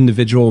just an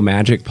individual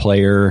Magic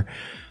player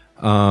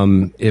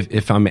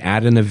if I'm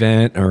at an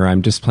event or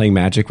I'm just playing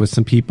Magic with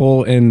some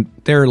people and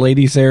there are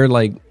ladies there,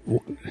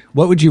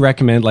 what would you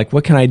recommend?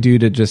 What can I do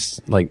to just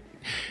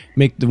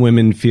make the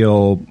women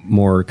feel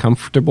more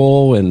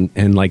comfortable and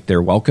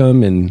they're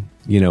welcome and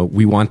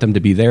we want them to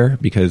be there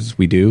because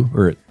we do,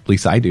 or at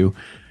least I do.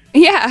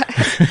 Yeah.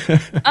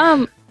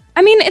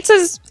 I mean, it's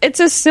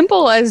as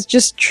simple as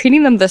just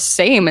treating them the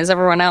same as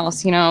everyone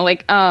else,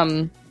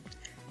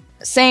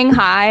 saying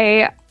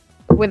hi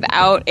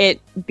without it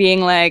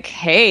being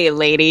hey,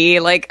 lady,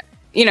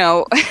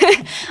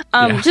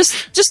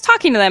 just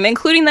talking to them,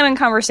 including them in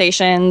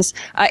conversations.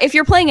 If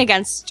you're playing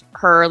against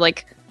her,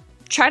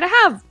 try to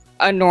have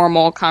a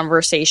normal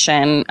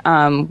conversation,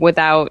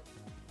 without,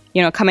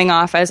 coming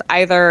off as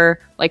either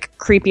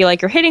creepy,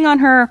 you're hitting on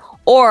her,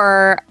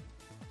 or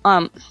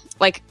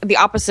the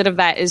opposite of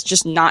that is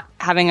just not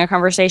having a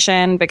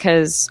conversation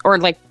or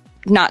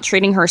not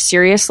treating her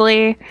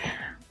seriously.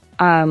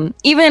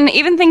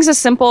 Even things as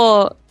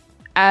simple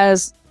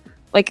as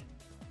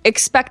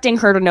expecting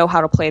her to know how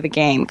to play the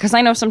game. Because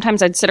I know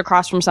sometimes I'd sit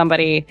across from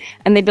somebody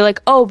and they'd be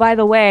like, "Oh, by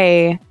the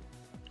way,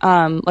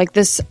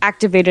 this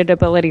activated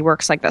ability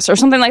works like this," or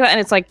something like that. And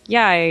it's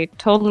yeah, I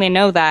totally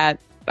know that.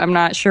 I'm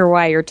not sure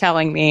why you're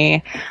telling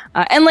me.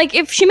 And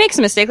if she makes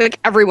a mistake,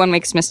 everyone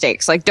makes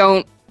mistakes.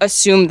 Don't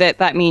assume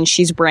that means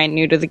she's brand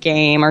new to the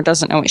game or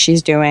doesn't know what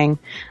she's doing.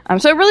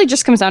 So it really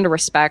just comes down to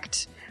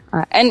respect.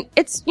 And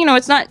it's,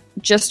 it's not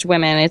just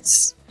women.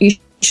 You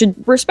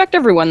should respect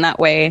everyone that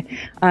way.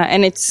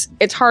 And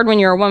it's hard when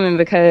you're a woman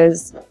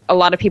because a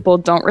lot of people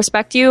don't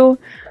respect you.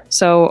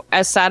 So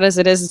as sad as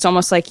it is, it's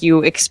almost like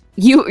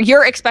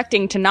you're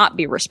expecting to not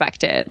be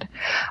respected.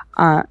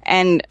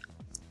 And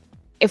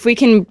if we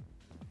can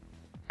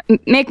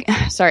make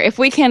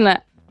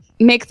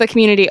the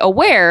community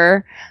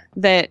aware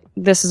that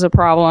this is a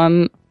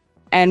problem,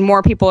 and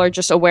more people are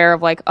just aware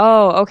of like,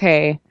 oh,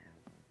 okay,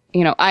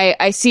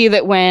 I see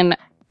that when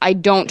I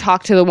don't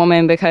talk to the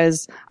woman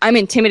because I'm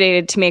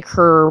intimidated to make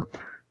her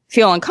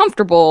feel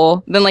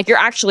uncomfortable, then like you're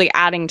actually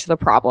adding to the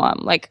problem.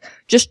 Like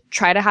just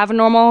try to have a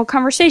normal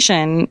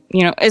conversation,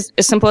 as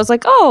simple as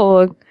like,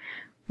 oh,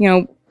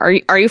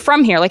 are you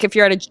from here? Like if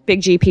you're at a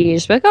big GP,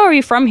 just be like, oh, are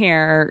you from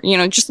here?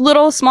 Just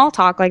little small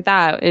talk like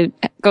that. It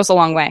goes a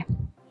long way.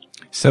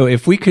 So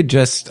if we could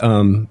just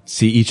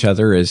see each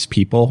other as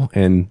people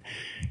and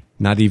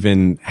not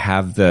even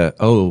have the,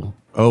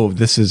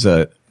 this is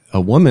a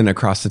woman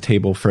across the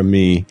table from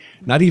me,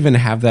 not even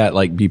have that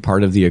like be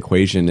part of the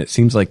equation. It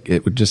seems like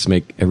it would just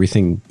make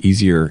everything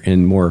easier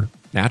and more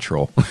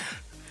natural.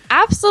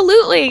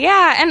 Absolutely.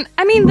 Yeah. And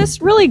I mean,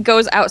 this really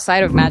goes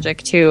outside of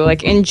Magic too.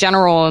 Like in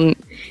general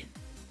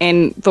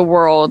in the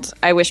world,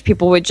 I wish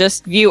people would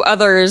just view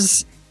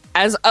others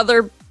as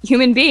other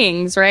human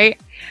beings. Right.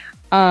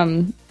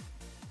 And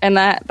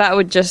that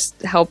would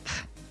just help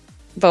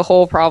the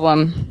whole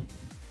problem.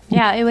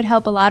 Yeah. It would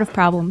help a lot of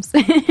problems.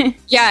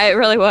 Yeah, it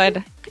really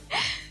would.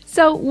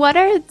 So what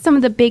are some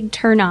of the big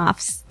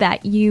turnoffs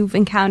that you've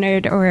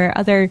encountered or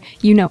other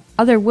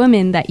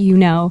women that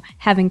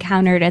have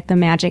encountered at the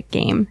Magic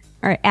game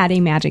or at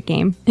a Magic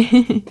game?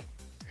 Yeah,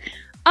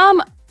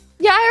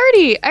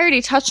 I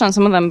already touched on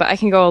some of them, but I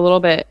can go a little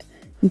bit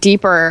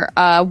deeper.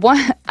 I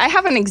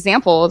have an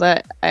example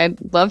that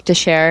I'd love to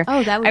share.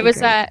 Oh, that would be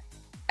great.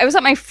 I was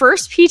at my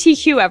first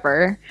PTQ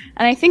ever,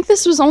 and I think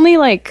this was only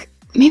like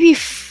maybe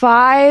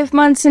 5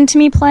 months into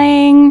me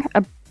playing,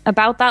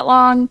 about that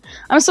long.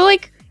 So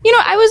like,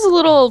 I was a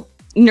little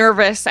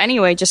nervous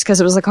anyway, just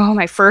because it was like, oh,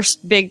 my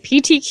first big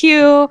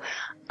PTQ.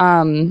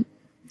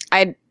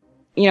 I'd,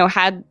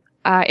 had,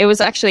 it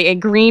was actually a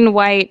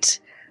green-white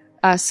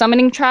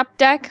summoning trap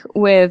deck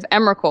with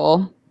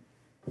Emrakul.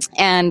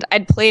 And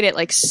I'd played it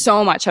like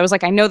so much. I was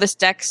like, I know this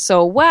deck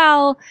so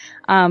well.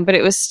 But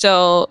it was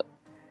still,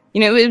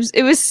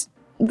 it was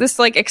this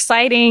like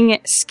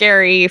exciting,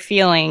 scary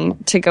feeling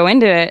to go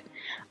into it.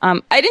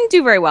 I didn't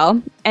do very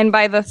well. And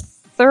by the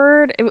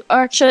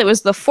it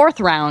was the fourth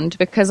round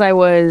because I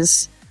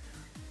was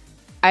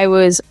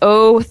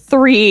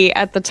 0-3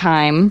 at the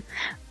time.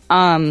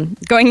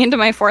 Going into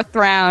my fourth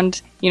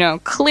round,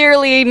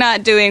 clearly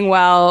not doing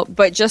well,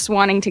 but just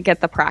wanting to get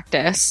the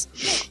practice.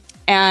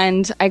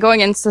 And I go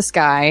against this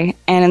guy,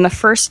 and in the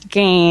first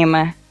game,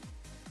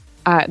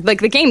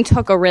 the game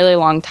took a really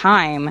long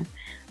time.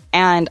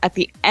 And at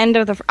the end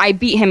of I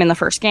beat him in the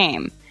first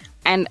game.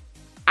 And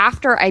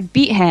after I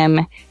beat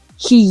him,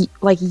 he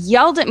like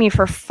yelled at me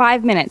for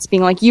 5 minutes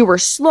being like, you were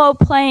slow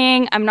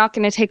playing. I'm not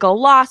going to take a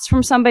loss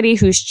from somebody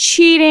who's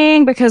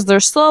cheating because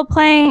they're slow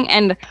playing.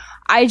 And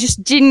I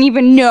just didn't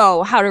even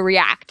know how to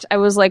react. I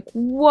was like,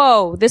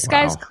 whoa, this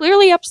guy's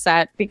clearly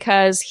upset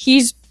because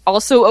he's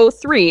also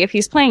 0-3 if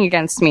he's playing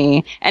against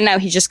me. And now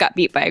he just got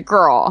beat by a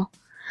girl.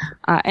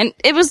 And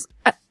it was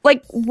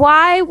like,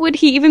 why would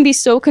he even be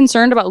so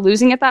concerned about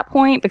losing at that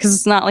point? Because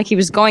it's not like he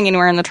was going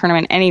anywhere in the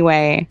tournament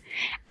anyway.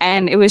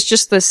 And it was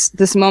just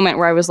this moment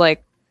where I was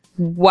like,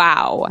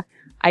 wow,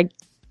 I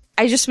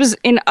just was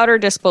in utter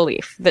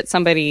disbelief that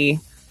somebody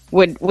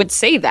would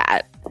say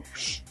that.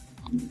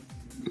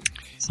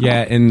 So.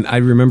 Yeah. And I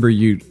remember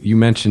you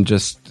mentioned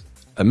just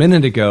a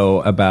minute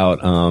ago about,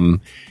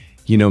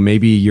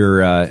 maybe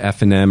your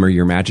F&M or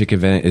your Magic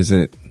event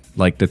isn't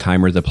like the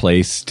time or the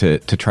place to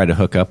try to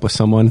hook up with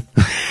someone.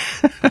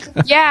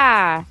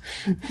 Yeah,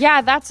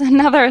 that's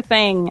another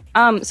thing.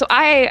 So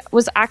I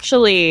was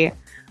actually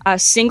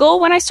single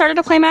when I started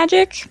to play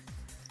Magic,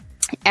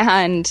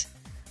 and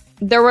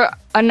there were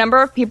a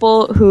number of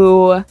people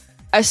who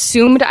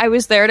assumed I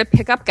was there to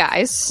pick up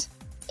guys,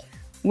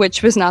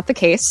 which was not the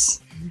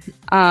case.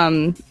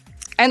 And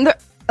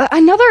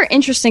another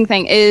interesting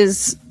thing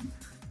is,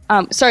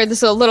 sorry,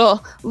 this is a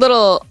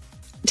little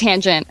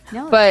tangent,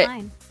 no, but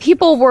fine.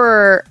 People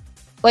were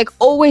like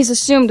always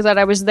assumed that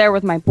I was there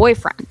with my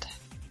boyfriend.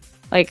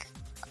 Like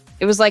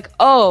it was like,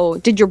 oh,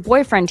 did your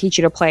boyfriend teach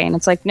you to play? And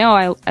it's like, no,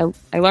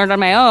 I learned on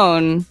my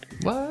own.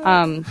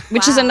 What?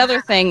 Which is another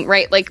thing,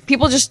 right? Like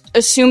people just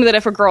assume that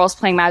if a girl is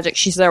playing Magic,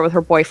 she's there with her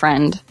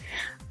boyfriend.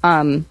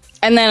 And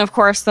then of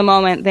course, the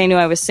moment they knew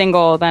I was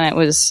single, then it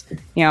was,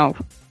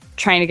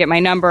 trying to get my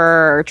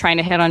number or trying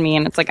to hit on me.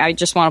 And it's like, I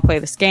just want to play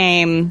this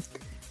game.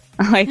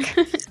 Like,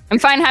 I'm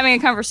fine having a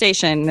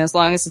conversation as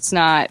long as it's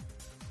not,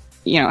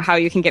 how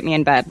you can get me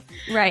in bed.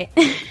 Right.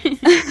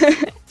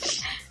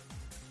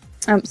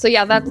 So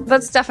yeah,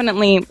 that's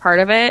definitely part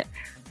of it.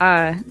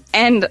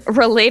 And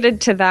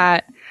related to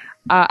that,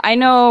 I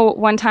know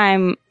one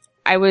time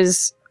it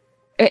was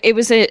at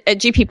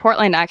GP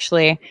Portland,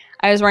 actually.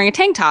 I was wearing a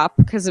tank top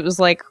because it was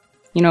like,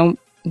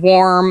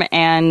 warm,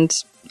 and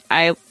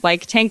I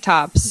like tank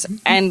tops.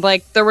 And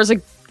like there was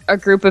a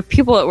group of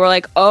people that were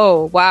like,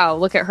 oh wow,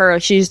 look at her,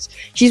 she's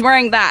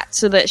wearing that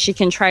so that she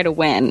can try to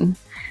win.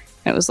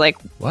 And it was like,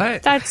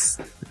 what? That's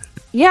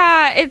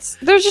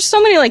there's just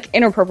so many like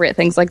inappropriate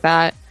things like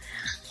that.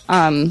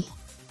 And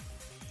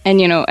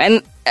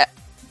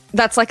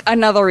that's like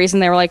another reason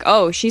they were like,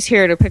 oh, she's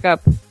here to pick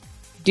up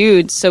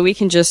dudes, so we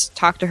can just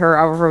talk to her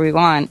however we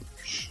want.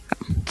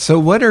 So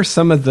what are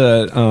some of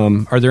the,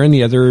 are there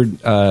any other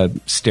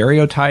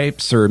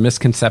stereotypes or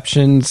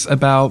misconceptions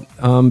about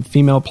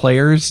female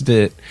players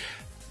that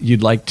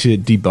you'd like to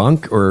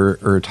debunk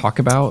or talk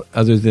about,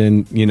 other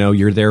than,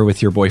 you're there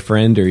with your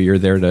boyfriend or you're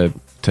there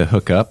to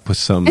hook up with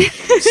some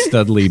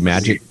studly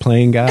Magic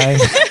playing guy?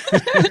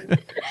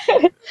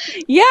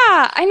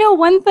 Yeah, I know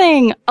one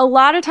thing. A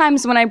lot of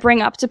times when I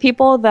bring up to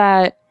people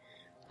that,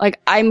 like,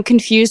 I'm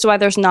confused why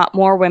there's not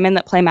more women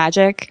that play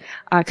Magic,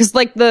 because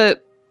like the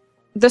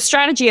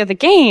strategy of the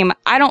game,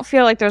 I don't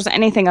feel like there's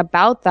anything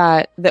about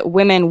that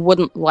women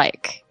wouldn't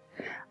like.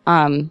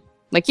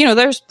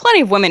 There's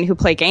plenty of women who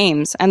play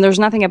games, and there's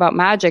nothing about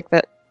Magic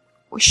that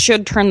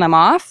should turn them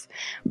off.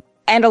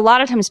 And a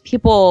lot of times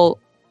people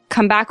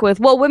come back with,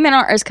 well, women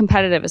aren't as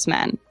competitive as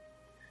men.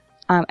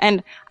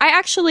 And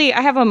I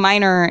have a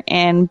minor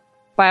in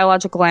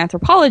biological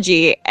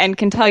anthropology and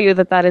can tell you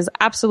that is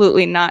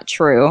absolutely not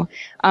true.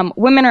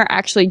 Women are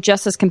actually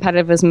just as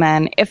competitive as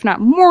men, if not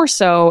more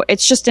so.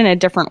 It's just in a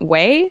different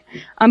way.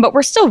 But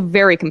we're still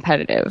very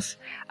competitive.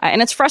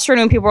 And it's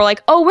frustrating when people are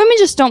like, oh, women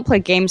just don't play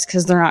games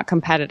because they're not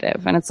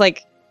competitive. And it's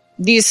like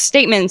these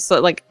statements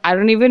that, like, I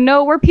don't even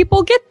know where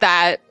people get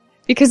that,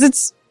 because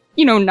it's,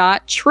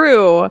 not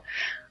true.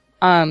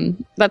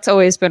 That's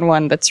always been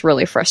one that's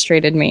really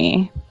frustrated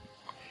me.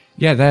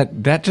 Yeah,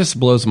 that just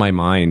blows my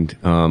mind.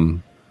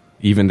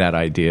 Even that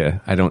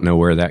idea, I don't know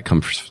where that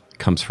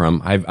comes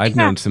from. I've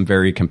known some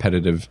very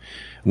competitive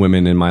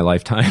women in my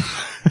lifetime.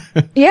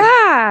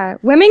 Yeah,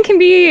 women can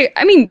be.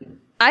 I mean,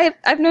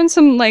 I've known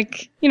some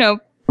like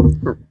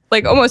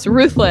almost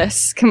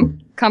ruthless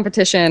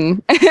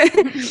competition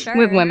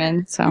with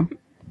women. So.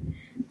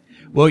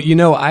 Well,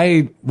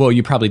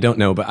 you probably don't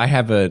know, but I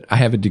have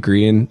a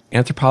degree in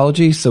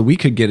anthropology, so we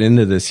could get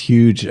into this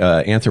huge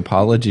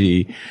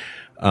anthropology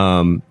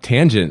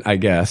tangent, I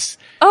guess.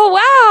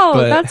 Oh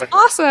wow, that's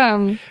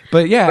awesome.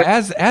 But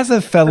yeah, as a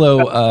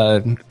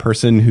fellow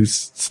person who's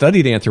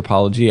studied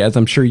anthropology, as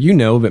I'm sure you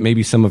know, but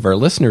maybe some of our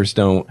listeners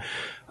don't,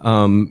 a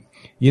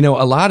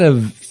lot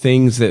of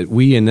things that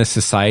we in this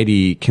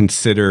society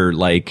consider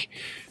like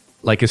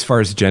as far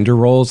as gender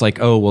roles,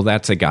 like, oh, well,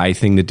 that's a guy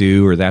thing to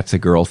do or that's a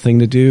girl thing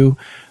to do.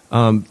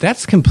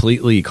 That's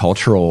completely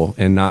cultural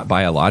and not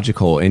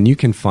biological. And you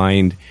can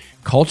find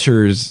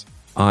cultures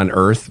on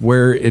Earth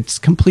where it's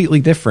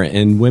completely different.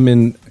 And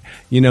women,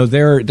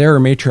 there are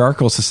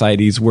matriarchal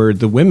societies where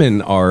the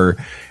women are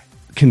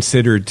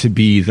considered to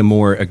be the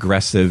more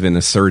aggressive and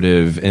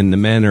assertive, and the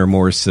men are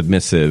more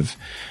submissive.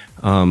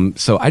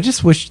 So I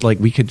just wish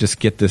we could just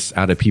get this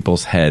out of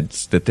people's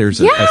heads, that there's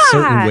a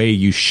certain way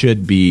you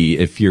should be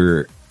if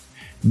you're,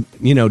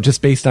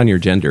 just based on your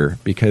gender,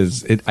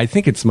 because I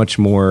think it's much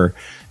more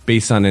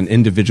based on an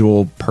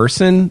individual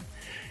person.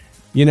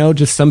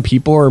 Just some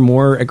people are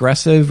more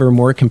aggressive or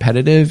more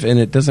competitive, and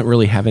it doesn't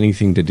really have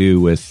anything to do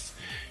with,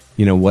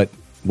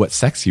 what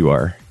sex you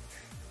are.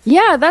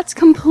 Yeah, that's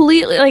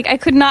completely, I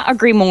could not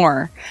agree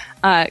more.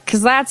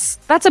 'Cause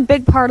that's a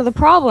big part of the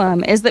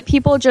problem, is that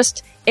people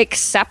just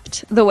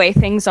accept the way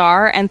things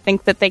are and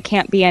think that they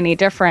can't be any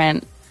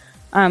different.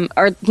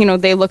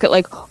 They look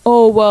at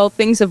oh, well,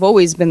 things have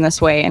always been this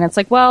way. And it's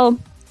like, well,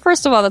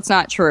 first of all, that's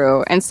not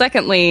true. And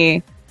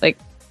secondly,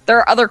 there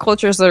are other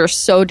cultures that are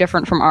so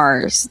different from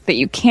ours that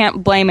you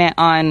can't blame it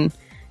on,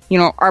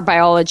 our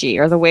biology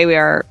or the way we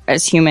are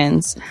as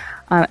humans.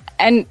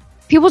 And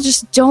people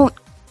just don't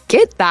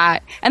get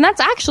that. And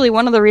that's actually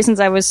one of the reasons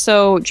I was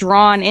so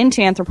drawn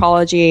into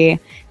anthropology,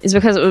 is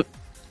because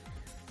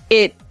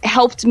it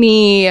helped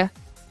me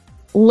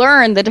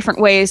learn the different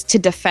ways to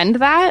defend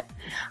that.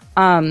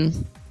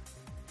 And,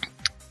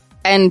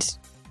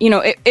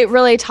 it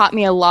really taught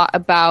me a lot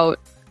about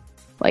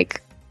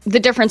the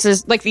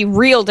differences, the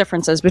real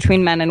differences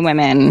between men and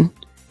women,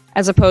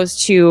 as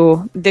opposed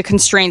to the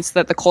constraints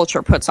that the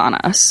culture puts on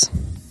us.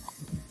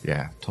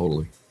 Yeah,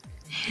 totally.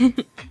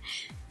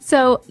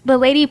 So the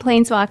Lady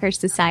Planeswalkers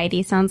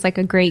Society sounds like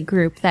a great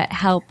group that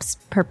helps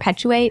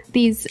perpetuate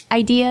these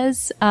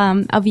ideas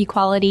of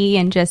equality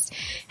and just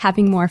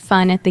having more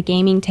fun at the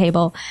gaming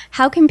table.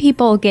 How can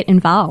people get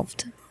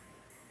involved?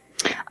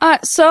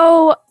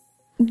 So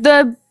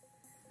the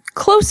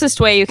closest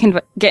way you can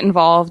get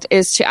involved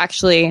is to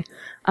actually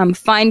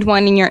find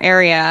one in your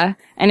area.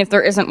 And if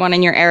there isn't one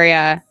in your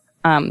area,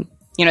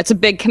 it's a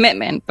big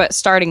commitment, but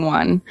starting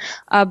one.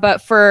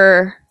 But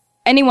for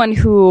anyone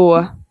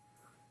who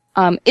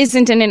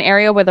isn't in an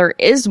area where there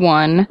is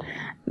one,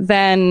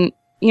 then,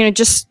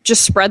 just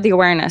spread the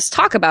awareness.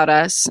 Talk about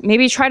us.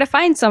 Maybe try to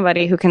find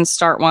somebody who can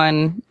start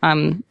one.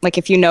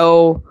 If you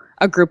know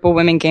a group of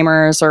women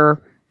gamers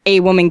or a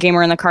woman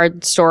gamer in the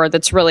card store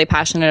that's really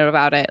passionate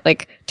about it.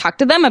 Like, talk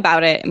to them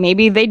about it.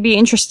 Maybe they'd be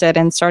interested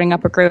in starting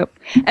up a group.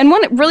 And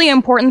one really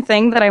important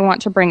thing that I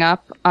want to bring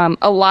up,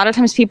 a lot of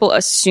times people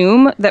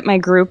assume that my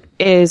group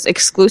is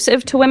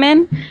exclusive to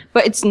women,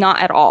 but it's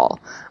not at all.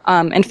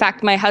 In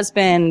fact, my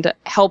husband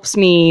helps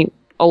me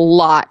a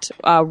lot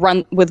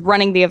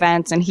running the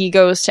events, and he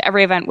goes to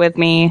every event with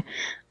me.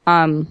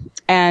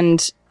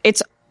 And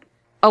it's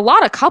a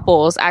lot of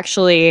couples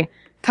actually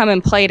come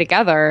and play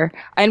together.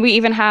 And we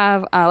even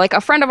have, like,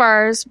 a friend of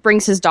ours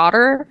brings his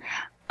daughter,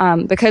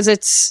 because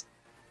it's,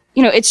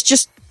 you know, it's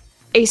just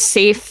a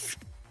safe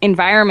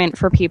environment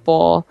for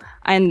people.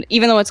 And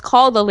even though it's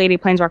called the Lady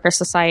Planeswalkers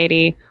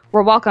Society,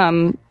 we're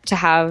welcome to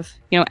have,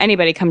 you know,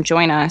 anybody come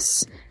join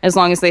us as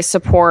long as they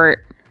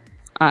support,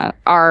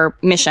 our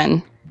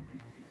mission.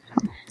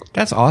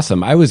 That's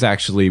awesome. I was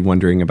actually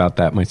wondering about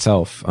that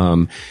myself.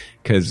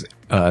 'Cause,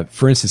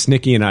 for instance,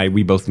 Nikki and I,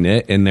 we both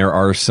knit, and there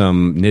are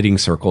some knitting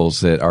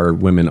circles that are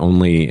women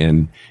only.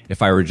 And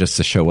if I were just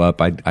to show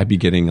up, I'd be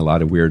getting a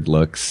lot of weird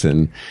looks.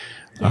 And,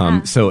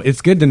 so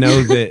it's good to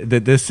know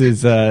that this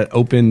is,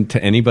 open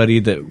to anybody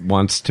that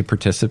wants to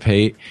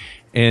participate.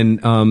 And,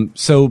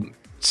 so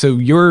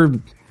your,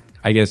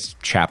 I guess,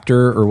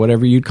 chapter or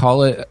whatever you'd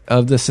call it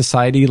of the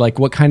society, like,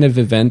 what kind of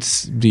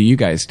events do you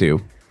guys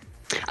do?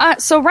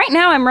 So right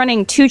now I'm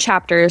running 2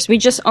 chapters. We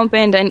just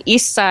opened an the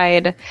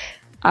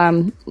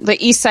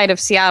east side of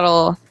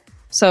Seattle,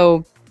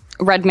 so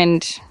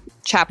Redmond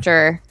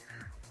chapter,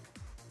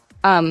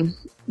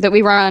 that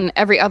we run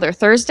every other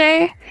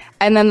Thursday.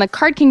 And then the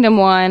Card Kingdom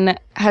one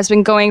has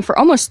been going for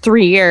almost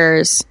 3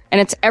 years,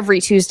 and it's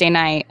every Tuesday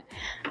night.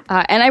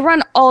 And I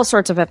run all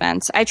sorts of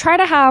events. I try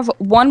to have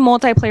one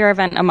multiplayer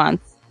event a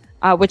month,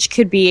 which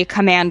could be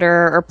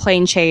Commander or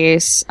Plane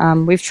Chase.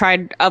 We've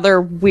tried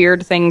other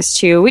weird things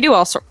too. We do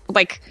all sorts,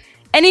 like,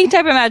 any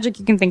type of Magic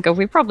you can think of.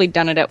 We've probably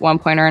done it at one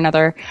point or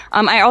another.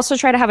 I also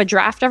try to have a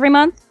draft every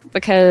month,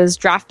 because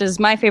draft is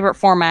my favorite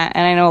format,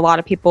 and I know a lot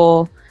of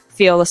people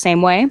feel the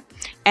same way.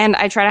 And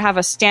I try to have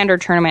a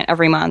standard tournament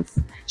every month,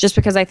 just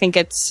because I think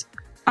it's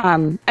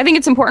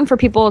important for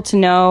people to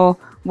know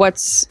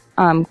what's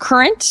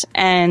current,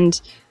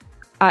 and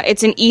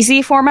it's an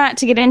easy format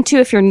to get into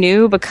if you're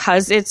new,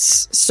 because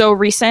it's so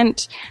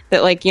recent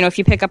that, like, you know, if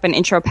you pick up an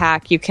intro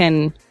pack, you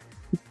can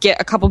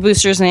get a couple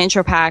boosters in an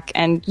intro pack,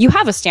 and you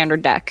have a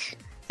standard deck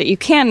that you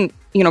can,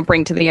 you know,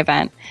 bring to the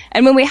event.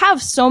 And when we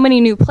have so many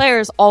new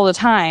players all the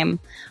time,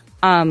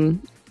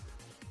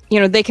 you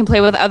know, they can play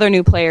with other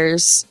new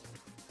players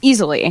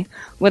easily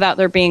without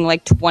there being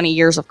like 20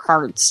 years of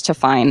cards to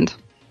find.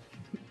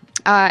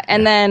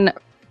 And then,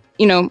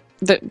 you know,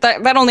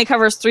 that only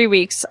covers 3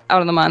 weeks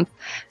out of the month.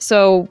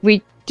 So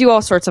we do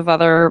all sorts of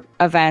other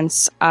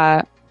events.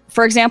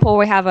 For example,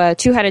 we have a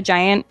 2-headed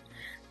giant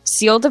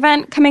sealed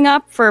event coming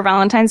up for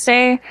Valentine's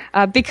Day,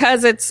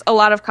 because it's a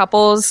lot of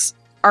couples.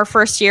 Our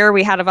first year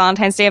we had a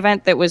Valentine's Day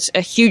event that was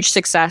a huge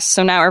success,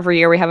 so now every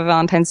year we have a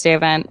Valentine's Day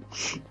event.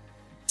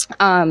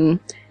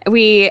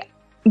 We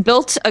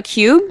built a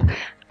cube.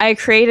 I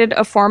created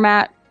a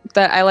format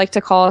that I like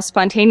to call a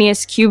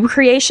spontaneous cube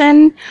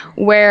creation,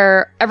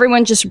 where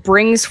everyone just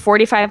brings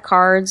 45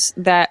 cards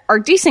that are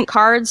decent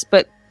cards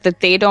but that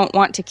they don't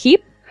want to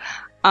keep.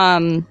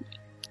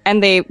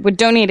 And they would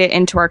donate it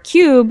into our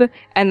cube,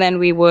 and then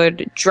we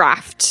would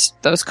draft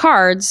those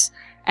cards.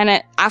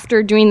 And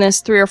after doing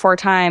this 3 or 4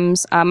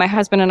 times, my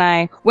husband and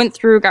I went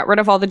through, got rid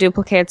of all the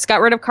duplicates,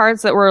 got rid of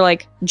cards that were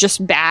like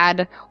just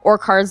bad, or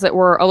cards that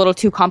were a little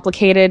too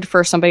complicated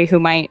for somebody who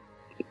might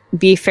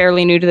be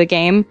fairly new to the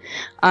game,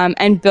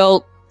 and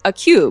built a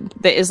cube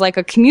that is like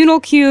a communal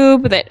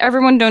cube that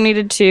everyone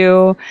donated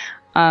to.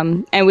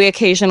 And we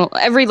occasionally,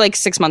 every like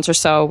 6 months or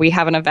so, we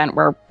have an event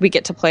where we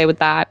get to play with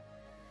that.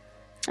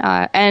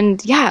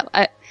 And yeah,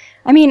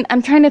 I mean,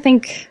 I'm trying to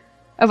think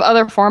of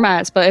other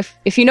formats, but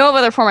if you know of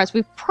other formats,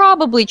 we've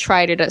probably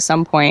tried it at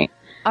some point.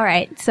 All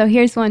right, so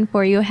here's one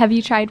for you. Have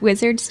you tried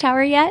Wizard's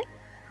Tower yet?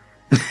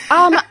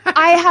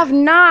 I have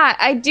not.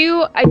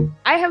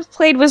 I have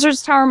played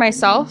Wizard's Tower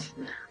myself.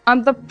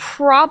 The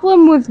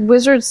problem with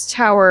Wizard's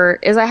Tower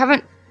is I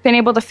haven't been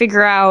able to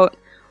figure out,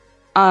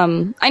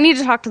 I need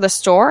to talk to the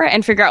store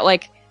and figure out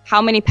like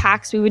how many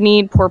packs we would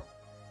need for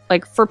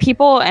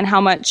people, and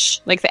how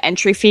much like the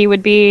entry fee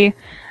would be.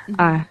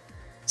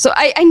 So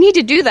I need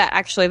to do that,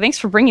 actually. Thanks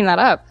for bringing that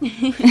up.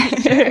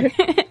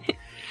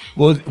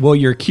 Well,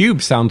 your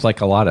cube sounds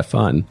like a lot of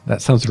fun.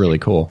 That sounds really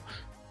cool.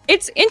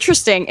 It's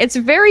interesting. It's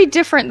very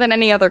different than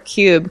any other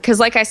cube, because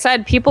like I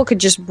said, people could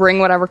just bring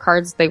whatever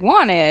cards they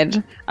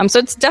wanted. So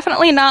it's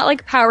definitely not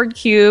like a powered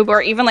cube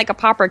or even like a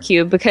pauper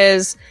cube,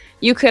 because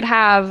you could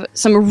have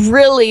some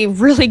really,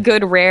 really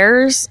good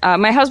rares.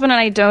 My husband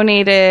and I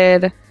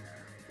donated,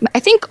 I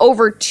think,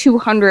 over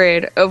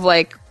 200 of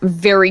like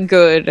very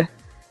good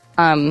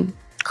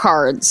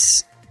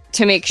cards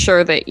to make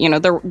sure that, you know,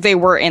 they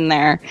were in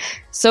there.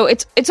 So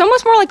it's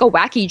almost more like a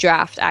wacky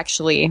draft,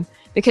 actually,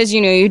 because,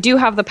 you know, you do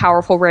have the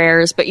powerful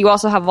rares, but you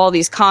also have all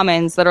these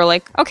commons that are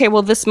like, okay,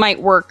 well, this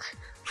might work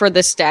for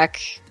this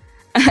deck.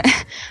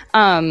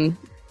 But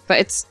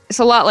it's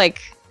a lot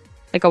like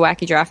like a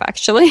wacky draft,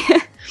 actually.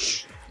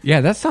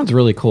 Yeah, that sounds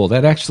really cool.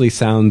 That actually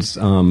sounds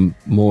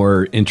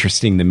more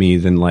interesting to me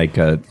than like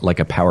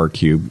a power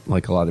cube,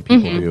 like a lot of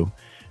people do.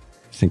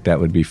 I think that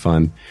would be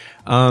fun.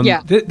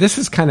 This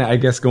is kind of, I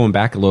guess, going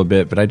back a little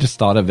bit, but I just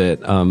thought of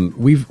it.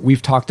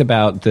 We've talked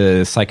about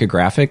the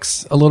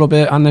psychographics a little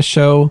bit on the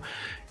show.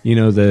 You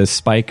know, the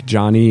Spike,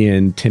 Johnny,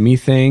 and Timmy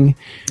thing.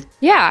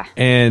 Yeah.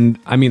 And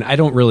I mean, I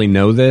don't really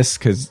know this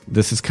because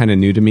this is kind of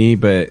new to me,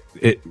 but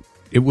it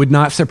would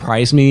not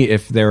surprise me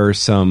if there are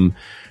some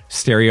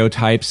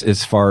stereotypes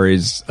as far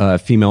as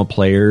female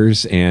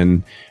players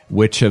and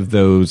which of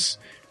those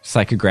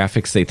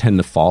psychographics they tend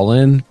to fall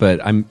in.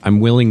 But I'm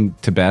willing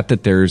to bet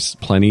that there's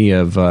plenty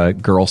of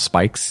girl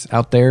Spikes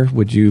out there.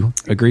 Would you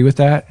agree with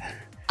that?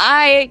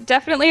 I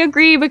definitely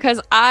agree because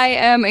I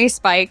am a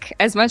Spike.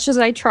 As much as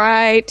I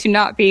try to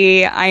not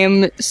be, I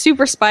am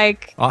super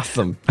Spike.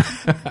 Awesome.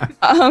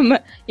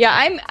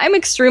 Yeah, I'm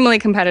extremely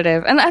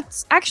competitive, and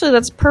that's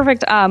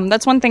perfect.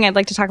 That's one thing I'd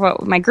like to talk about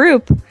with my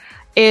group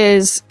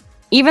is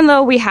even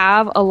though we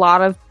have a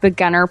lot of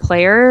beginner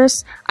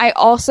players, I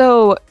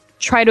also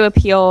try to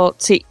appeal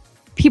to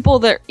people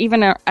that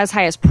even are as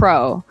high as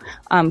pro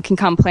can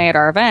come play at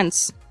our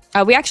events.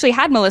 We actually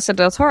had Melissa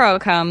Del Toro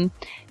come,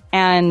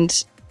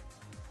 and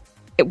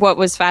what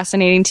was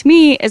fascinating to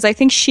me is I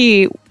think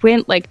she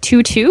went like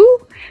 2-2,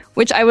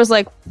 which I was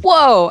like,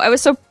 whoa. I was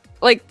so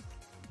like,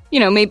 you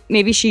know,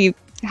 maybe she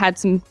had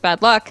some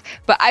bad luck,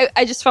 but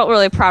I just felt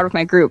really proud of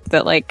my group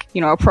that, like,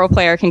 you know, a pro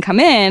player can come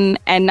in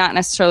and not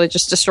necessarily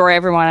just destroy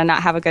everyone and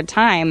not have a good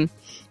time.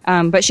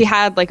 But she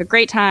had like a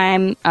great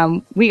time.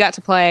 We got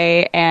to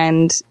play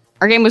and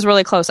our game was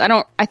really close.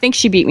 I think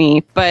she beat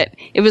me, but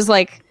it was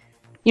like,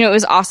 you know, it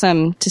was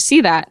awesome to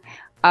see that.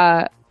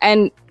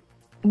 And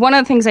one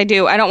of the things I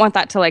do, I don't want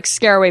that to like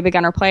scare away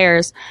beginner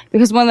players,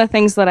 because one of the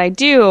things that I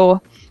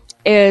do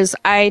is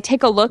I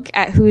take a look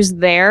at who's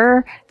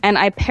there and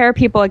I pair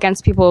people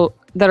against people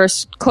that are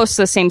close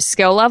to the same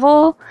skill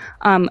level.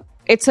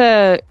 It's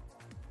a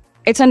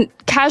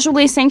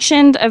casually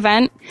sanctioned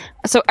event,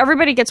 so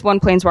everybody gets one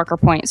Planeswalker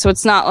point. So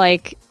it's not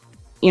like,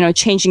 you know,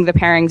 changing the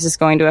pairings is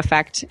going to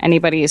affect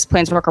anybody's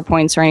Planeswalker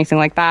points or anything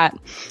like that.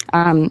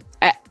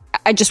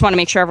 I just want to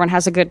make sure everyone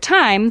has a good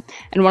time.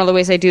 And one of the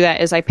ways I do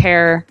that is I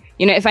pair,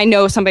 you know, if I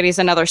know somebody's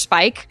another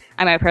Spike,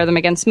 I might pair them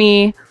against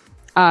me.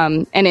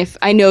 And if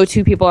I know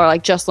two people are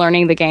like just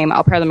learning the game,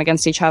 I'll pair them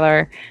against each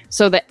other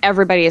so that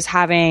everybody is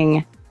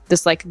having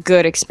this like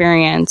good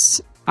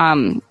experience,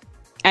 and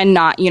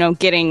not, you know,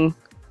 getting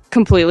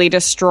completely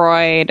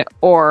destroyed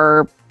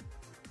or,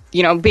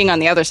 you know, being on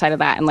the other side of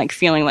that and like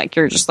feeling like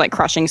you're just like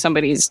crushing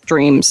somebody's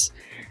dreams.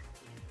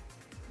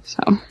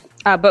 So,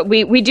 but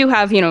we do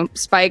have, you know,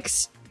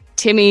 Spikes,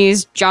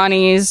 Timmys,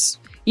 Johnnies,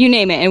 you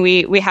name it, and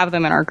we have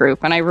them in our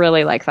group, and I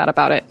really like that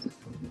about it.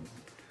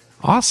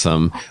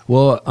 Awesome.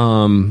 Well,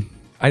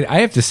 I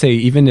have to say,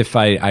 even if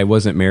I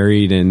wasn't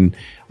married and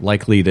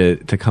likely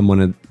to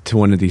come to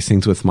one of these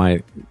things with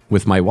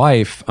my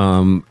wife,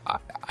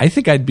 I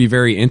think I'd be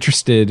very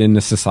interested in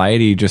the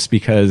society just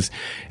because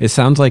it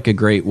sounds like a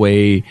great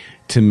way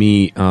to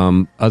meet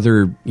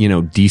other, you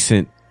know,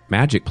 decent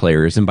Magic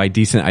players. And by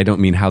decent, I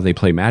don't mean how they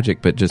play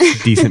Magic, but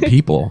just decent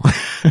people.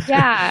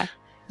 Yeah.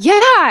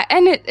 Yeah.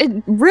 And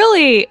it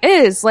really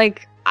is.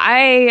 Like,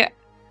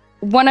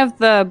 one of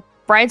the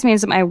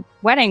bridesmaids at my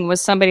wedding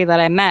was somebody that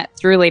I met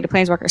through Lady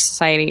Planeswalkers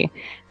Society.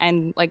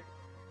 And like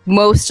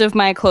most of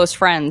my close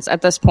friends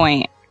at this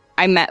point,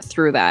 I met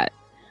through that.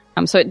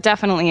 So it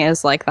definitely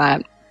is like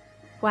that.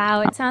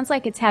 Wow, it sounds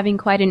like it's having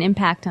quite an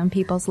impact on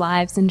people's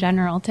lives in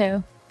general,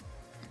 too.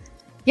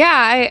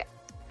 Yeah,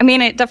 I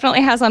mean, it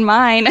definitely has on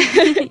mine.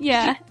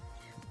 Yeah.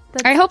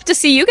 I hope to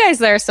see you guys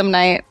there some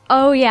night.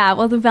 Oh, yeah.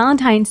 Well, the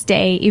Valentine's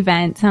Day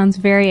event sounds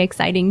very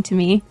exciting to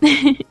me.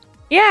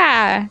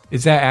 Yeah.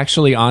 Is that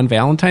actually on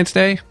Valentine's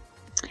Day?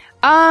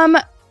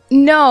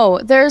 No.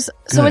 There's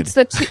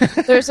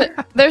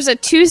a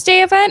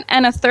Tuesday event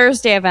and a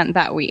Thursday event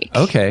that week.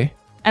 Okay.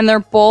 And they're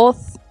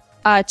both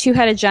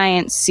two-headed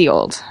giants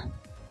sealed.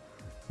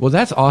 Well,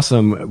 that's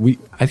awesome.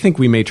 I think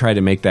we may try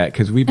to make that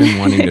because we've been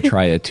wanting to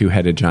try a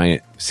two-headed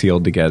giant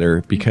sealed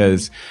together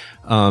because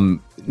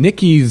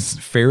Nikki's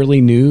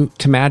fairly new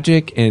to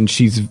Magic and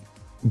she's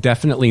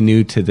definitely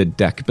new to the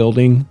deck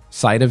building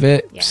side of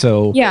it. Yeah.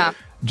 So yeah.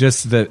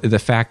 Just the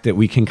fact that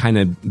we can kind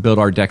of build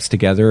our decks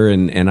together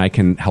and I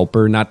can help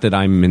her. Not that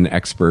I'm an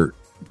expert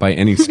by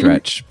any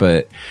stretch,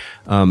 but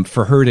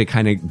for her to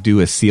kind of do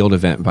a sealed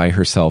event by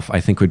herself, I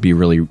think would be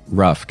really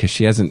rough because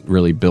she hasn't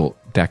really built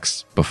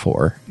decks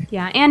before.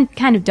 Yeah, and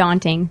kind of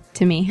daunting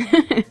to me.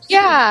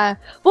 Yeah.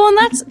 Well,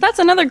 and that's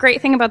another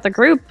great thing about the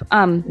group.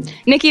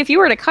 Nikki, if you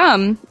were to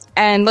come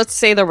and let's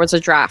say there was a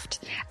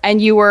draft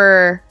and you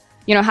were,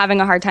 you know, having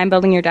a hard time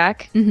building your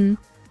deck,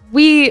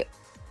 we,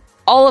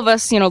 all of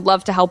us, you know,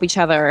 love to help each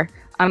other.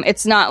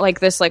 It's not like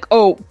this, like,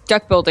 oh,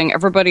 deck building,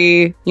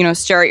 everybody, you know,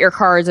 stare at your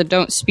cards and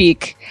don't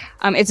speak.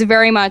 It's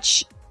very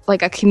much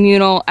like a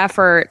communal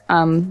effort.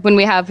 When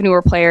we have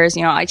newer players,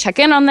 you know, I check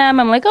in on them.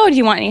 I'm like, oh, do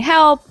you want any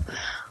help?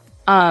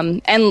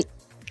 And,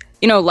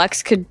 you know,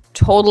 Lex could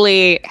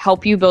totally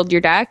help you build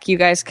your deck. You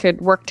guys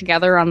could work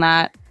together on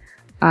that.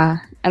 And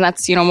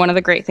that's, one of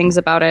the great things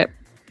about it.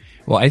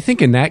 Well, I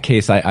think in that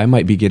case, I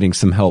might be getting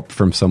some help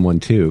from someone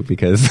too,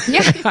 because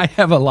I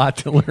have a lot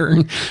to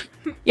learn.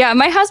 Yeah,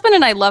 my husband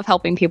and I love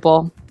helping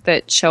people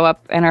that show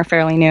up and are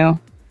fairly new.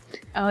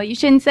 Oh, you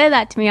shouldn't say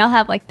that to me. I'll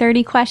have like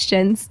 30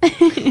 questions.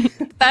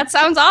 That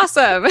sounds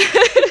awesome.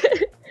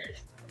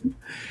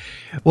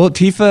 Well,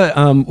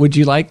 Tifa, would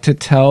you like to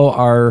tell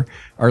our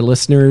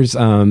listeners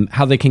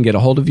how they can get a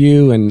hold of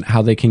you and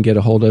how they can get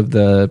a hold of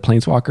the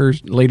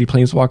Lady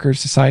Planeswalkers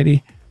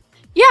Society?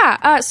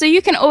 Yeah, so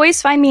you can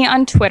always find me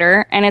on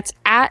Twitter, and it's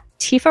at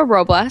Tifa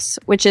Robles,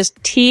 which is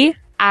TIFAROBLES.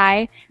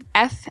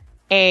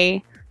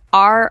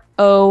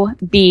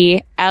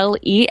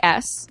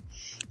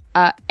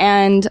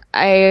 And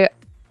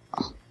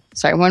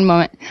sorry, one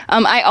moment.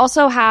 I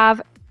also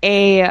have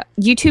a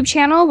YouTube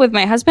channel with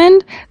my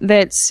husband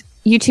that's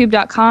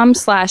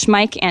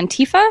youtube.com/Mike and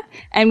Tifa,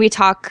 and we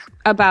talk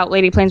about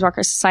Lady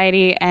Planeswalkers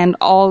Society and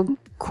all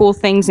cool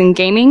things in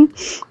gaming.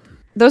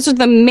 Those are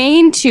the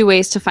main two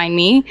ways to find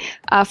me.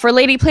 For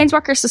Lady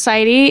Planeswalkers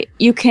Society,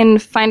 you can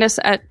find us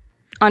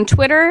on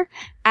Twitter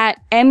at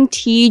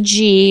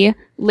MTG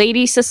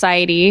Lady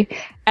Society,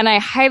 and I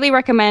highly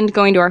recommend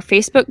going to our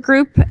Facebook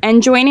group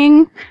and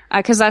joining,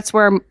 because that's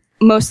where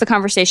most of the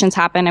conversations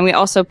happen, and we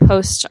also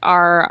post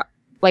our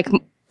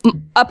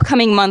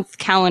upcoming month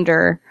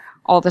calendar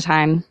all the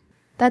time.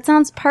 That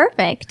sounds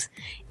perfect.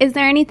 Is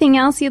there anything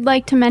else you'd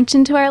like to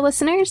mention to our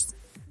listeners?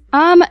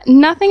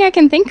 Nothing I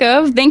can think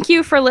of. Thank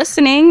you for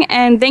listening,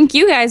 and thank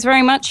you guys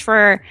very much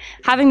for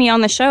having me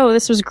on the show.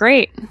 This was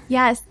great.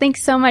 Yes,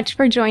 thanks so much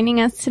for joining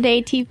us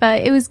today,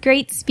 Tifa. It was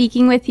great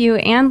speaking with you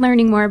and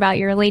learning more about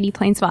your Lady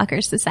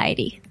Planeswalkers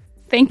Society.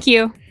 Thank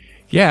you.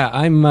 Yeah,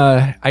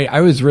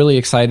 I was really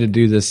excited to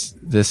do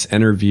this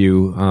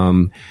interview.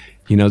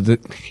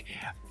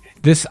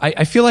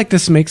 I feel like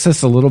this makes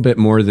us a little bit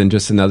more than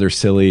just another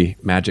silly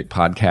Magic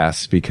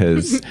podcast,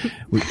 because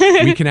we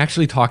can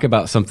actually talk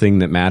about something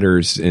that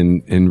matters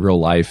in real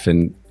life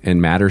and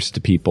matters to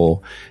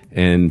people.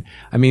 And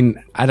I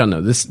mean, I don't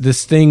know,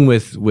 this thing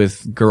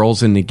with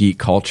girls in the geek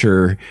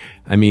culture.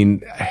 I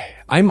mean,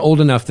 I'm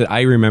old enough that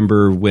I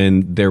remember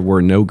when there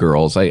were no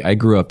girls. I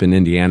grew up in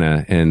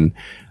Indiana, and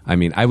I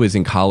mean, I was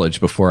in college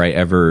before I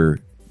ever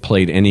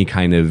played any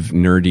kind of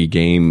nerdy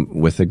game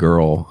with a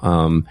girl.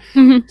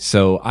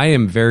 So I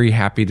am very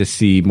happy to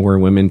see more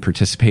women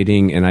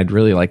participating, and I'd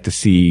really like to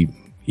see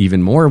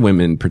even more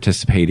women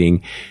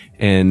participating.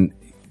 And,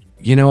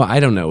 I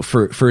don't know,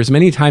 for as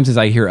many times as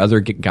I hear other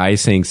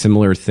guys saying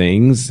similar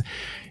things,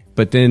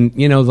 but then,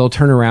 they'll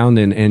turn around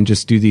and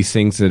just do these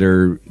things that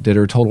are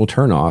total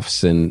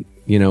turnoffs. And,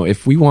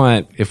 if we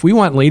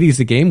want ladies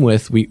to game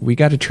with, we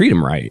got to treat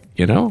them right,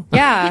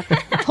 Yeah,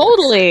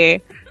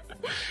 totally.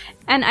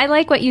 And I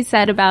like what you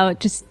said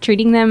about just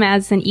treating them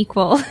as an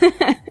equal.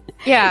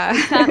 Yeah.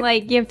 It's not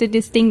like you have to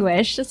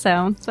distinguish.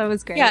 So it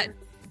was great. Yeah.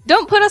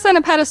 Don't put us on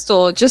a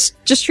pedestal. Just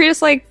treat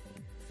us like,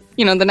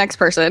 the next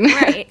person.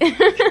 Right.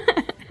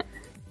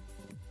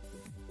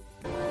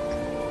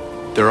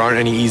 There aren't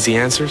any easy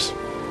answers.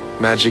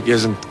 Magic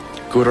isn't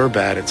good or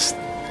bad. It's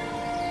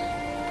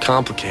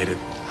complicated.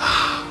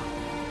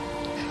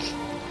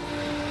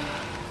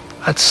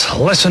 That's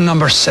lesson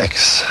number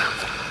 6.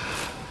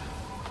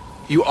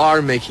 You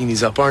are making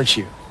these up, aren't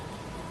you?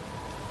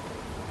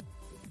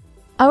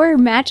 Our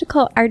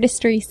magical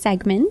artistry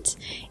segment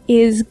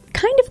is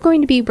kind of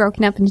going to be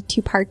broken up into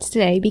 2 parts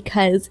today,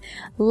 because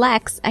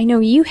Lex, I know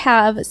you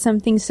have some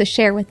things to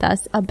share with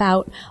us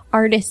about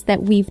artists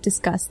that we've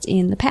discussed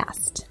in the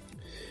past.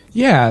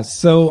 Yeah.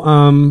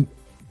 So,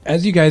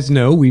 as you guys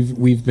know,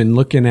 we've been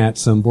looking at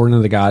some Born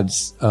of the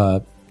Gods,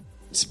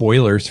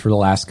 spoilers for the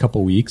last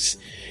couple weeks.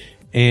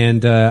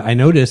 And I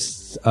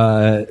noticed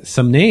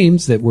some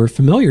names that were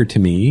familiar to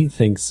me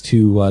thanks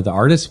to the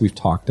artists we've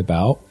talked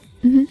about.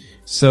 Mm-hmm.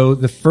 So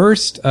the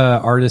first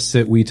artist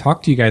that we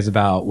talked to you guys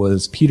about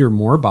was Peter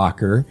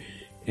Moorbacher,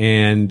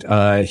 and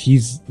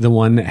he's the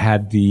one that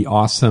had the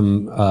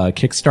awesome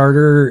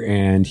Kickstarter,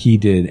 and he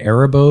did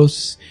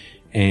Erebos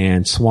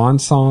and Swan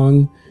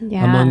Song,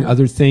 among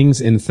other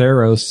things, in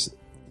Theros.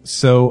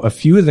 So a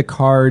few of the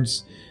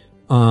cards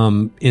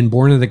in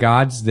Born of the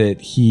Gods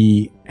that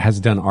he has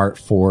done art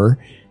for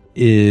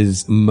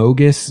is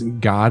Mogis,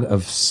 God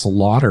of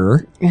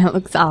Slaughter. That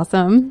looks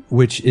awesome.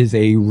 Which is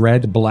a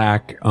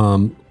red-black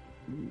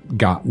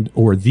god,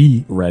 or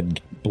the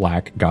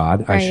red-black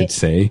god, right, I should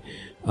say.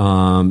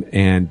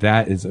 And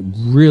that is a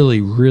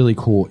really, really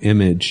cool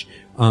image.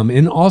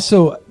 And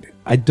also,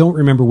 I don't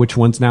remember which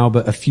ones now,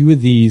 but a few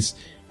of these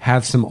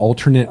have some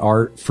alternate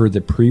art for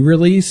the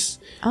pre-release.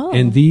 Oh.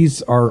 And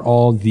these are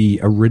all the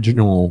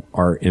original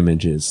art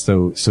images.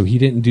 So he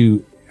didn't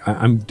do,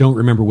 I don't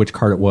remember which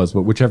card it was,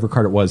 but whichever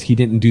card it was, he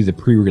didn't do the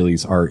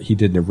pre-release art. He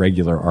did the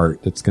regular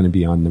art that's going to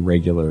be on the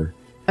regular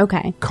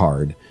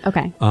card.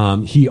 Okay.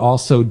 He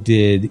also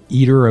did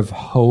Eater of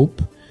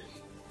Hope,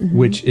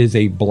 which is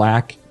a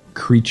black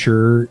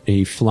creature,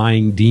 a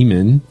flying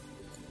demon.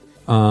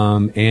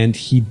 And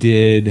he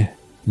did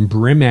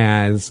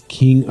Brimaz,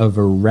 King of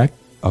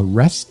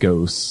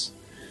Reskos,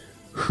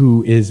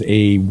 who is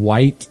a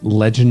white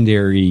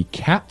legendary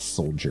cat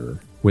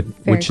soldier, which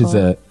cool.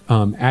 Is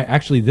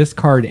actually this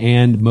card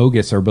and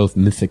Mogus are both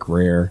mythic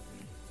rare,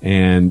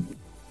 and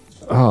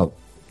the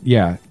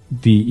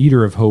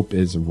Eater of Hope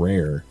is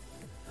rare.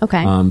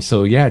 Okay.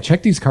 So yeah,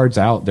 check these cards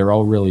out. They're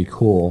all really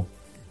cool.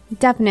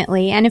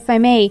 Definitely. And if I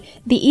may,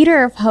 the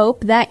Eater of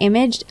Hope, that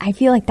image, I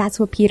feel like that's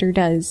what Peter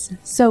does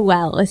so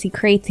well, as he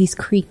creates these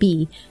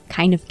creepy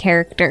kind of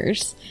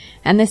characters.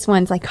 And this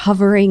one's like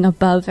hovering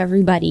above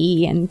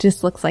everybody and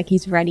just looks like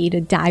he's ready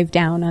to dive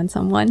down on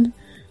someone.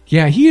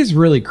 Yeah, he is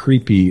really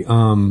creepy.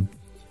 I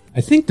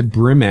think the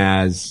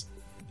Brimaz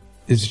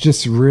is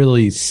just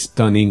really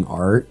stunning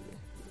art.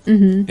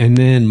 Mm-hmm. And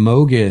then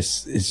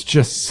Mogus is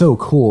just so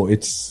cool.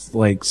 It's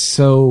like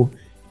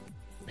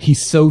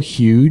he's so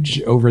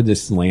huge over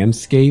this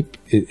landscape.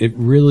 It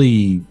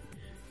really,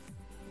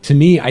 to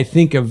me, I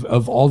think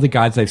of all the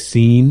gods I've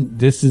seen,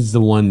 this is the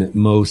one that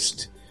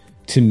most,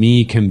 to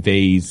me,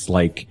 conveys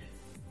like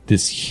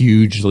this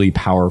hugely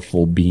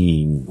powerful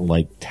being,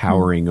 like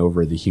towering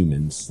over the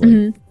humans.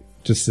 Like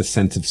just the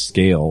sense of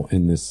scale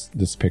in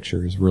this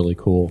picture is really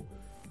cool.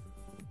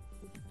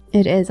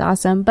 It is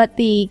awesome. But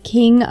the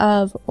King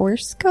of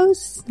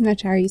Oreskos, I'm not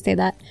sure how you say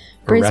that.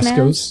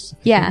 Oreskos?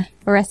 Yeah,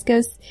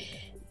 Oreskos.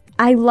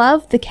 I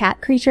love the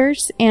cat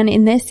creatures. And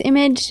in this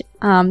image,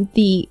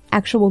 the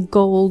actual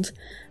gold,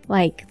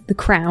 like the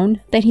crown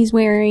that he's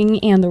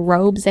wearing and the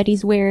robes that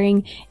he's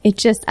wearing,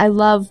 I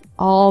love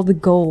all the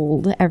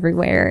gold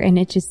everywhere. And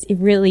it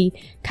really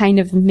kind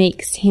of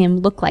makes him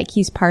look like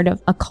he's part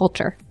of a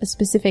culture, a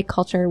specific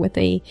culture with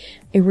a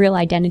real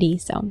identity.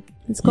 So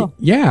it's cool.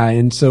 Yeah,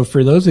 and so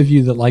for those of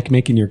you that like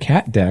making your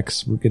cat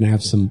decks, we're going to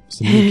have some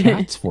new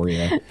cats for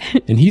you.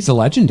 And he's a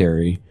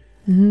legendary.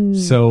 Mm.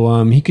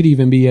 So he could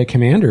even be a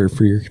commander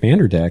for your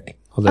commander deck.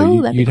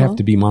 Although you'd have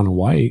to be mono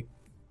white.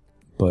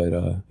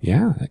 But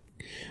yeah,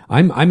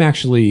 I'm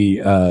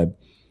actually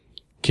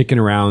kicking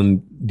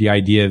around the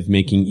idea of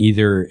making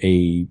either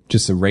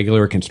just a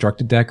regular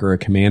constructed deck or a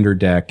commander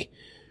deck,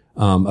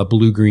 a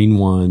blue-green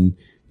one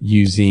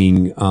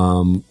using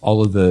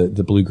all of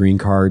the blue-green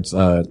cards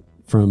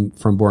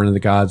from Born of the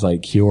Gods,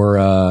 like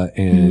Kiora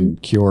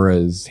and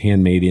Kiora's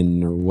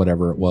Handmaiden or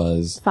whatever it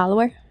was.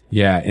 Follower?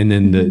 Yeah, and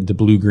then the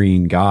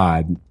blue-green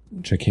god,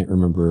 which I can't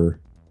remember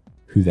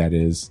who that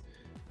is,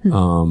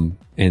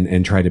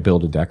 and try to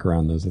build a deck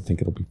around those. I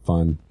think it'll be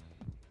fun.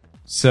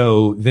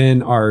 So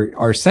then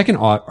our second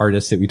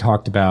artist that we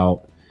talked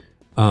about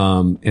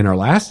in our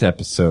last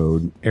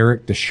episode,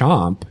 Eric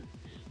Deschamps,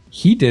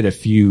 he did a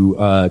few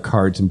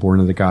cards in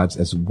Born of the Gods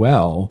as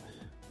well.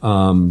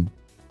 And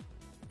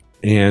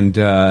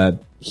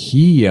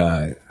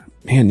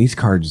these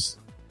cards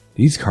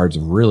are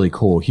really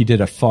cool. He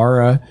did a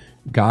Farah,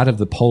 God of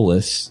the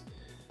Polis.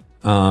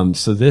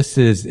 So this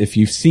is, if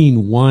you've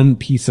seen one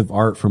piece of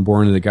art from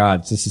Born of the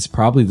Gods, this is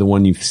probably the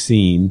one you've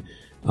seen.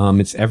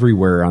 It's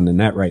everywhere on the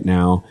net right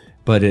now,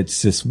 but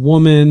it's this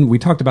woman. We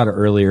talked about it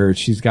earlier.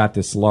 She's got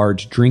this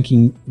large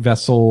drinking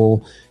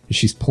vessel.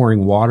 She's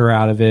pouring water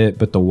out of it,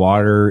 but the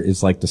water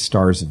is like the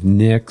stars of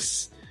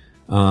Nyx.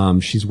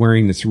 She's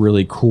wearing this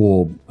really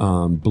cool,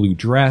 blue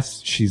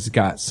dress. She's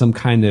got some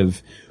kind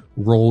of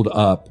rolled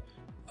up,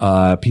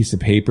 piece of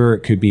paper. It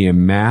could be a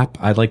map.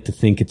 I'd like to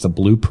think it's a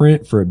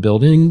blueprint for a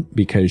building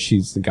because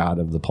she's the god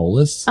of the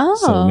polis. Oh.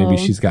 So maybe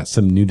she's got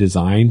some new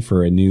design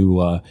for a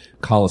new,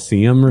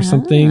 Colosseum or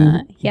something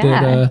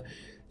that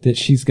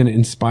she's going to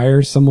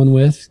inspire someone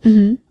with.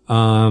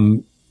 Mm-hmm.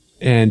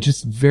 And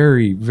just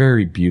very,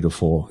 very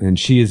beautiful. And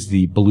she is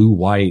the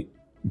blue-white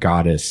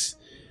goddess.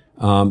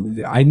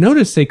 I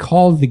noticed they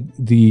call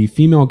the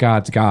female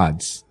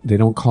gods. They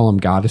don't call them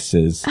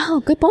goddesses.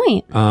 Oh, good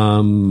point.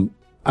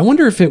 I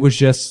wonder if it was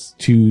just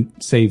to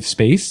save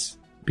space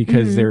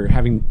because they're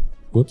having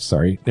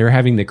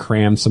to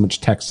cram so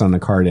much text on the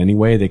card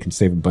anyway. They can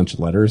save a bunch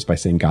of letters by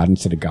saying God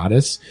instead of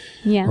goddess.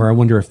 Yeah. Or I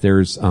wonder if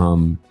there's,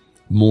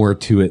 more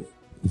to it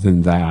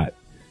than that.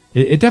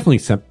 It definitely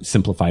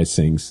simplifies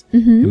things.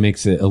 Mm-hmm. It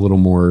makes it a little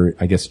more,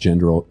 I guess,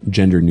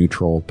 gender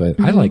neutral,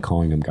 but I like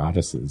calling them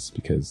goddesses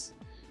because,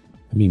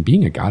 I mean,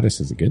 being a goddess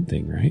is a good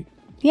thing, right?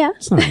 Yeah.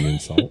 It's not an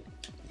insult.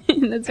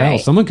 That's Hell, right.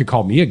 someone could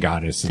call me a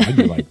goddess and I'd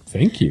be like,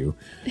 thank you.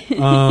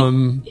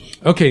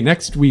 Okay,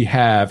 next we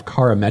have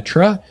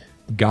Karametra,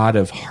 god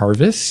of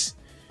harvest.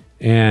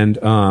 And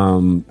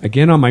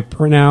again, on my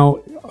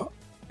printout,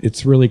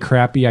 it's really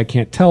crappy. I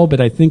can't tell, but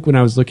I think when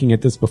I was looking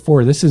at this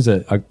before, this is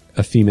a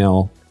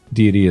female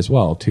deity as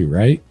well, too,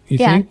 right? You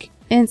think?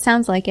 And it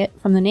sounds like it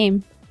from the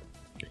name.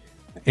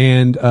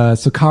 And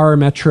so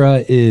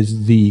Karametra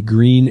is the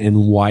green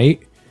and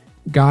white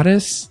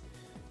goddess.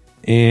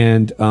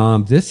 And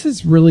this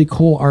is really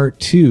cool art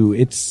too.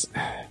 It's,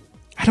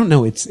 I don't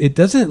know, it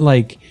doesn't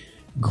like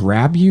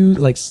grab you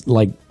like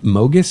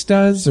Mogus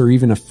does or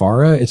even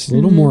Afara. It's a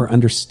little more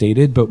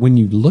understated, but when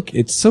you look,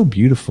 it's so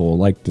beautiful,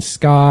 like the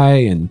sky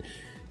and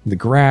the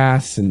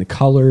grass and the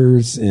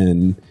colors,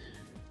 and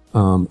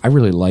I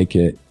really like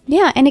it.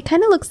 Yeah, and it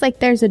kind of looks like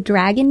there's a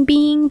dragon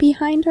being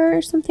behind her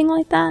or something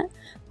like that,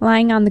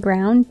 lying on the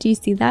ground. Do you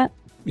see that?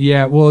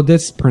 Yeah, well,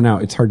 this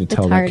printout, it's hard to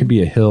tell. That hard. could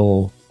be a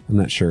hill. I'm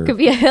not sure. Could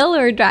be a hill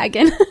or a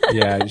dragon.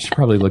 Yeah, you should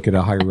probably look at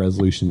a higher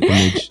resolution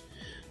image.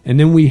 And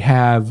then we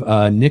have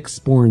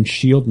Nyxborn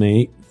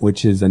Shieldmate,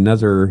 which is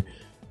another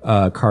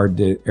card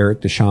that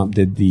Eric Deschamps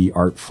did the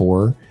art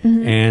for.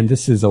 Mm-hmm. And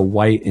this is a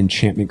white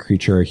enchantment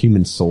creature, a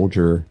human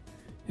soldier.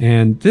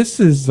 And this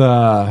is...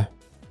 this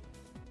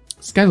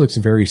guy looks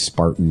very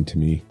Spartan to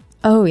me.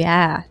 Oh,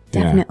 yeah,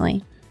 definitely.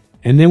 Yeah.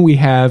 And then we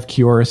have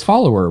Kiora's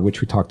Follower,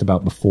 which we talked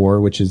about before,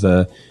 which is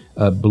a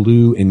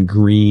blue and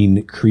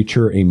green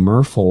creature, a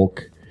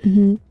merfolk.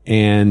 Mm-hmm.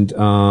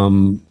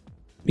 And,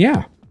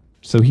 yeah.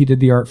 So he did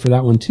the art for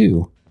that one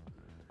too.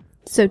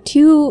 So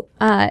two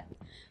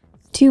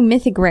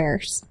mythic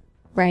rares,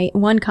 right?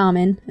 One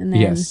common, and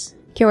then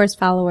Kiora's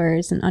Follower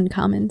is an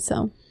uncommon,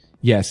 so.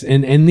 Yes,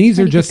 and these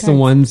are just the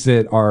ones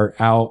that are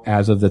out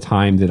as of the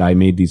time that I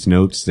made these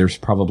notes. There's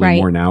probably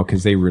more now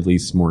because they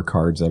release more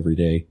cards every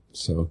day.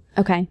 So.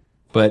 Okay.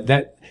 But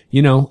that,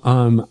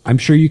 I'm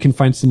sure you can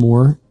find some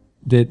more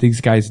that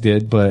these guys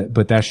did,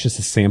 but that's just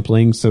a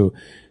sampling. So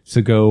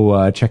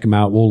go, check them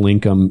out. We'll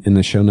link them in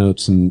the show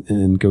notes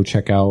and go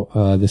check out,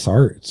 this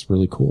art. It's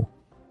really cool.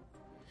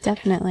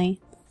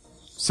 Definitely.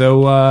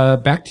 So,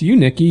 back to you,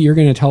 Nikki. You're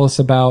going to tell us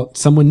about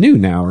someone new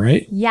now,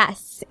 right?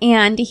 Yes.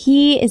 And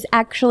he is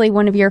actually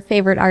one of your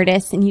favorite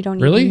artists and you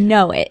don't even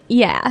know it.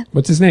 Yeah.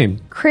 What's his name?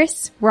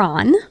 Chris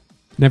Rahn.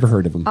 Never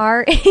heard of him.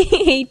 Rahn.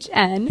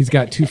 He's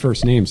got 2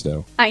 first names,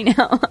 though. I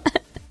know.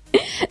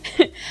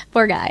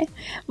 Poor guy.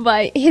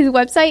 But his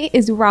website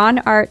is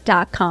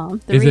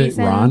ronart.com. Is it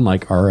Ron,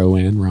 like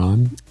R-O-N,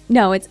 Ron?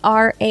 No, it's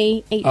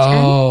R-A-H-N.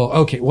 Oh,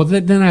 okay. Well,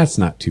 then that's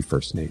not 2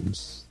 first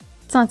names.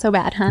 It's not so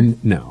bad, huh?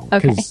 No.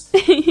 Okay.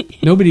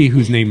 Nobody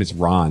whose name is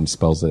Ron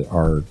spells it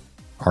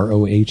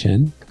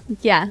R-O-H-N?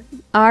 Yeah.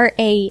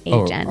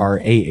 R-A-H-N. Oh,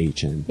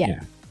 R-A-H-N.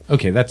 Yeah.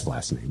 Okay, that's the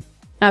last name.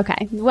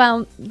 Okay.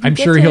 Well, I'm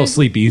sure he'll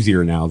sleep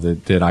easier now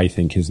that I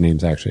think his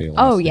name's actually a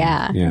last name.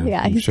 Yeah.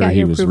 Yeah. I'm sure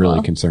he was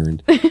really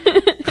concerned.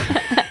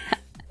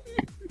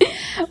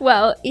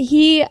 Well,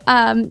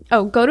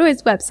 go to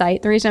his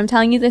website. The reason I'm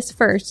telling you this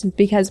first is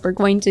because we're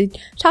going to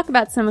talk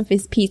about some of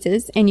his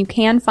pieces, and you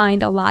can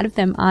find a lot of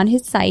them on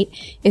his site.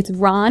 It's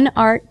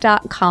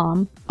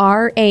ronart.com,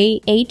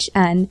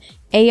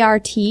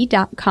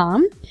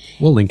 RAHNART.com.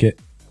 We'll link it.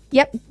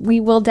 Yep,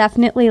 we will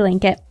definitely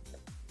link it.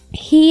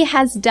 He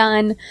has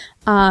done,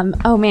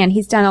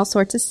 he's done all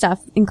sorts of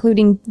stuff,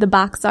 including the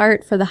box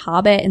art for The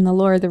Hobbit and the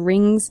Lord of the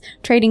Rings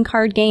trading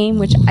card game,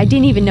 which I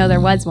didn't even know there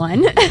was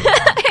one.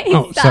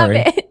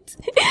 Sorry.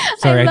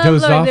 Sorry, I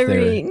dozed off there.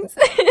 Rings.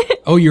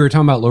 Oh, you were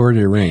talking about Lord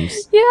of the Rings.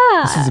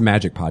 Yeah. This is a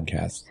Magic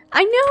podcast.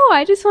 I know.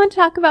 I just want to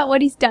talk about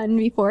what he's done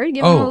before,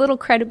 give him a little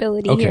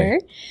credibility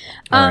here.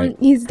 Right.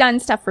 He's done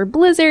stuff for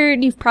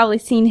Blizzard. You've probably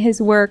seen his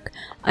work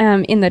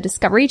in the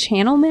Discovery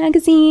Channel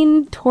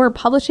magazine, Tor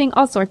Publishing,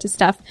 all sorts of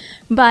stuff.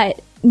 But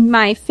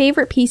my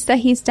favorite piece that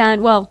he's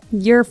done, well,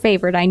 your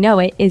favorite, I know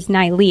it, is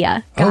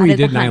Nylea. Oh, he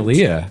did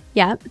Nylea.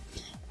 Yep.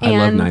 I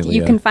love Nylea.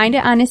 You can find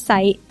it on his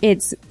site.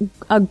 It's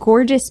a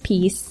gorgeous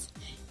piece.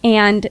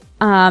 And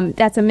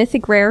that's a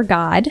mythic rare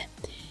god.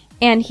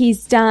 And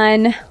he's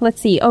done,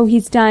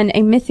 he's done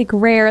a mythic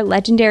rare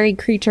legendary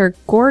creature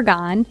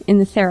Gorgon in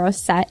the Theros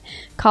set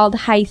called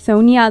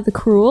Hythonia the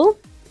Cruel.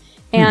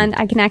 And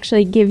I can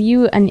actually give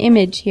you an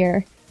image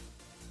here,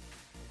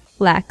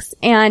 Lex.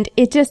 And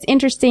it's just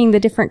interesting the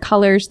different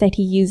colors that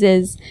he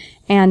uses.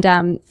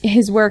 And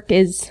his work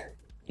is,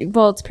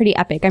 it's pretty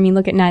epic. I mean,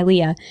 look at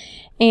Nylea.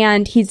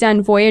 And he's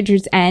done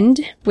Voyager's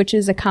End, which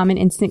is a common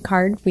instant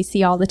card we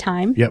see all the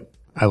time. Yep.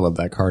 I love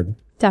that card.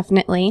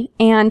 Definitely.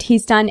 And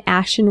he's done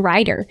Ashen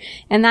Rider.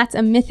 And that's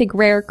a mythic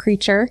rare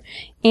creature.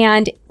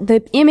 And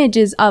the image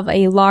is of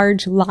a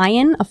large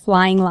lion, a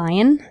flying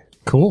lion.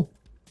 Cool.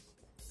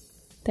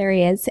 There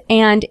he is.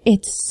 And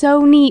it's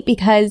so neat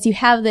because you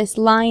have this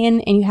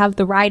lion and you have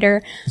the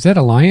rider. Is that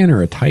a lion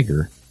or a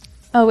tiger?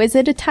 Oh, is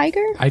it a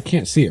tiger? I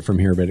can't see it from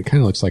here, but it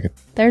kind of looks like a...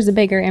 There's a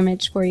bigger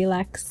image for you,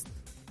 Lex.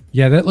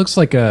 Yeah, that looks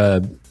like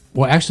it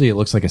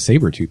looks like a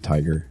saber-toothed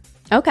tiger.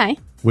 Okay.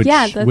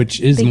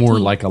 Which is more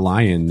like a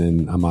lion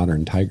than a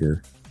modern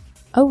tiger.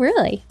 Oh,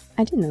 really?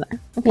 I didn't know that.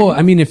 Okay. Well,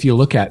 I mean, if you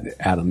look at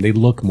them, they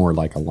look more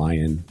like a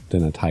lion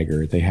than a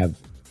tiger. They have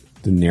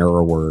the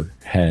narrower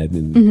head.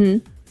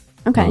 And,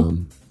 Okay.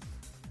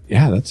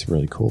 Yeah, that's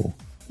really cool.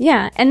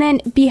 Yeah, and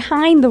then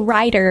behind the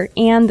rider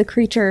and the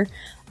creature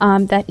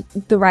that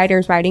the rider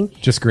is riding.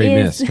 Just gray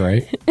mist,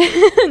 right?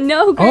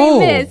 No gray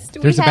mist.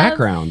 There's a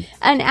background.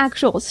 An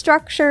actual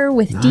structure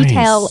with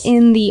detail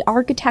in the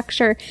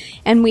architecture,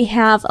 and we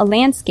have a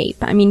landscape.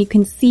 I mean, you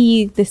can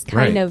see this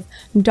kind of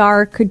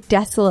dark,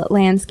 desolate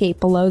landscape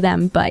below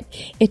them, but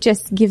it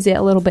just gives it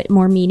a little bit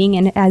more meaning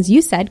and, as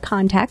you said,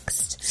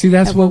 context. See,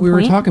 that's what we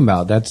were talking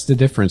about. That's the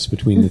difference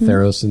between the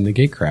Theros and the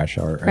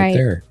Gatecrash art right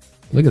there.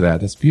 Look at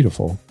that. That's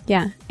beautiful.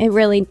 Yeah, it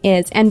really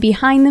is. And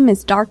behind them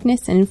is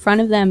darkness, and in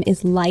front of them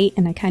is light,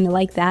 and I kind of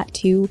like that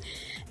too.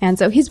 And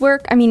so his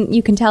work, I mean,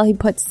 you can tell he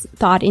puts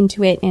thought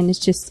into it, and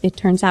it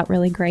turns out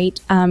really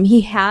great.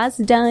 He has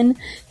done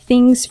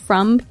things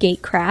from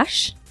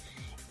Gatecrash,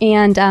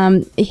 And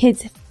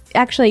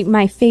actually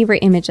my favorite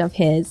image of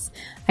his,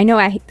 I know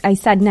I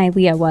said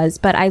Nylea was,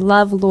 but I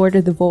love Lord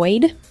of the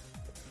Void.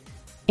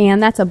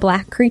 And that's a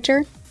black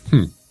creature.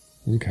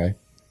 Okay.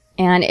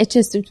 And it's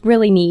just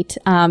really neat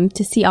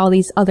to see all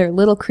these other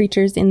little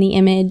creatures in the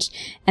image.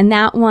 And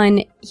that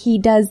one, he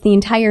does the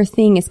entire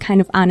thing is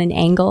kind of on an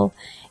angle.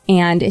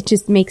 And it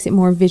just makes it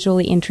more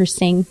visually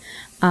interesting.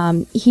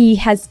 He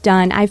has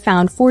done, I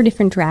found 4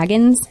 different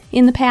dragons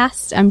in the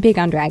past. I'm big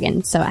on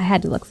dragons, so I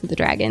had to look for the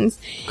dragons.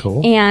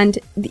 Cool. And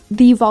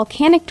the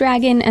volcanic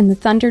dragon and the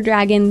thunder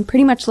dragon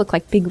pretty much look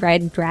like big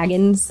red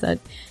dragons.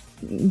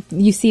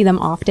 You see them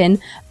often,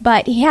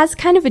 but he has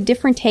kind of a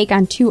different take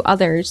on 2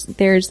 others.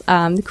 There's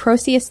the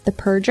Croceus the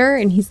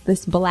Purger, and he's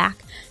this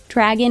black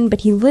dragon, but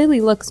he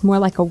literally looks more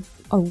like a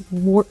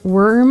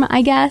worm,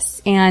 I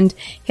guess, and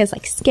he has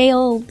like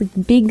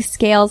big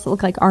scales that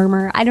look like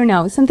armor. I don't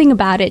know, something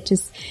about it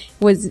just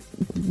was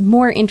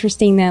more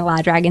interesting than a lot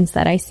of dragons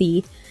that I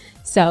see.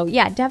 So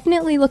yeah,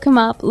 definitely look him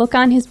up, look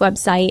on his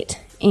website,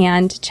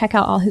 and check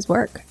out all his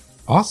work.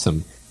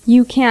 Awesome.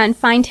 You can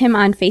find him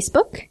on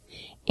Facebook.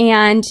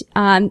 And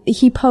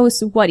he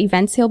posts what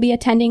events he'll be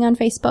attending on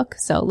Facebook,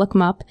 so look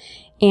him up.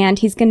 And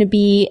he's going to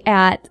be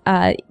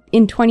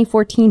in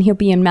 2014, he'll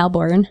be in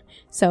Melbourne,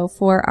 so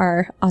for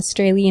our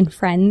Australian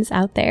friends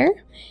out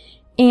there.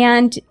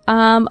 And,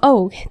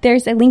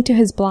 there's a link to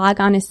his blog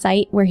on his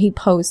site where he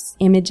posts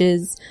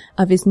images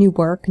of his new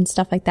work and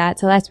stuff like that,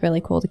 so that's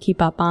really cool to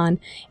keep up on.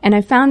 And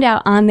I found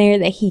out on there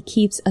that he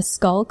keeps a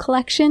skull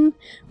collection,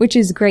 which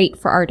is great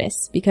for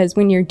artists, because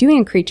when you're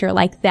doing a creature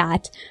like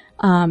that,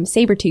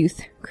 saber-tooth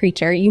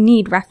creature, you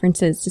need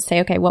references to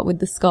say, okay, what would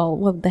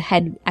the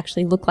head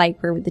actually look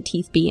like? Where would the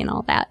teeth be and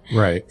all that?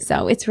 Right.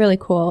 So it's really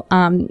cool.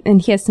 And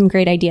he has some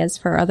great ideas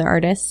for other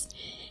artists.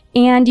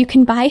 And you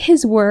can buy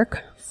his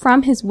work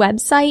from his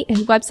website.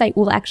 His website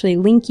will actually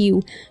link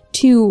you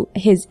to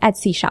his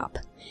Etsy shop.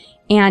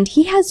 And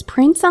he has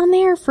prints on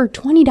there for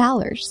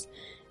 $20.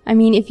 I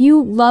mean, if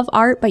you love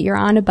art, but you're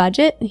on a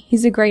budget,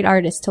 he's a great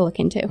artist to look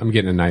into. I'm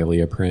getting a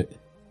Nylea print.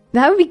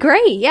 That would be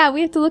great. Yeah,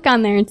 we have to look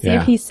on there and see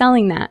if he's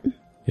selling that.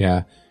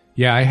 Yeah.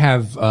 Yeah, I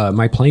have,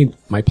 my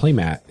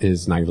playmat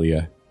is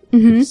Nylea.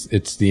 Mm-hmm.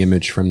 It's the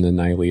image from the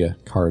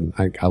Nylea card.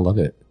 I love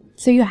it.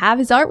 So you have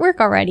his artwork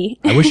already.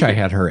 I wish I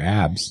had her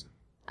abs.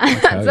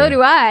 So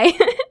do I.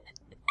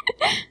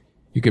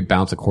 You could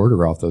bounce a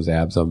quarter off those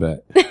abs, I'll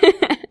bet.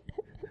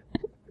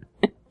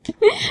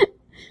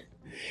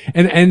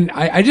 And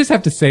I just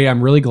have to say,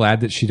 I'm really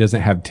glad that she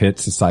doesn't have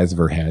tits the size of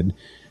her head.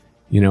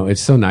 You know,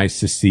 it's so nice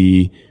to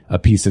see a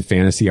piece of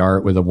fantasy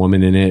art with a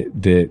woman in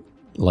it that,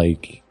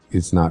 like,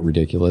 is not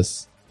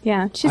ridiculous.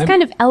 Yeah, she's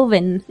kind of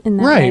elven in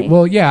that way. Right.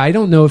 Well, yeah, I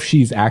don't know if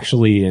she's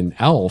actually an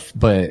elf,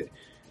 but,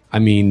 I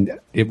mean,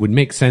 it would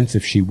make sense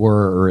if she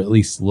were, or at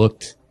least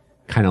looked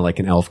kind of like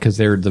an elf, because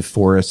they're the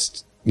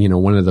forest, you know,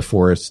 one of the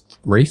forest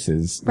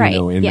races, right. You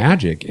know, in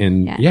magic.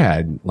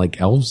 And,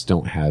 like, elves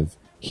don't have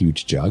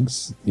huge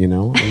jugs, you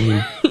know? I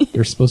mean,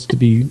 they're supposed to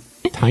be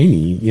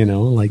tiny, you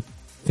know, like,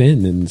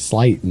 thin and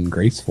slight and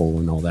graceful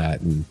and all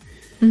that. And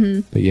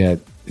but yet,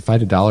 if I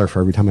had $1 for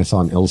every time I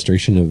saw an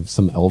illustration of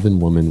some elven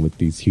woman with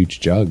these huge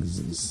jugs,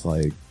 it's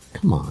like,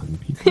 come on,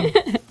 people.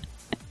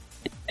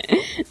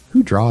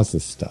 Who draws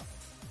this stuff?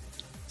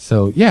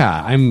 So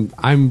yeah,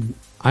 I'm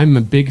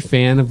a big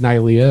fan of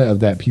Nylea, of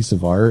that piece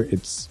of art.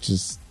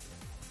 It's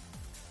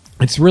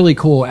really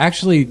cool.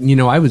 Actually, you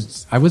know, I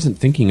wasn't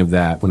thinking of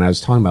that when I was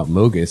talking about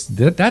Mogus.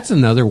 That's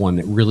another one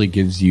that really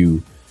gives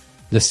you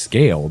the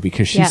scale,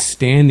 because she's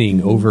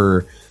standing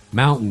over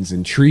mountains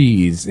and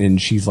trees,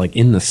 and she's like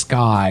in the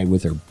sky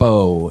with her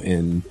bow,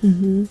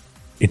 and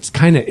it's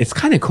kind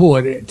of cool.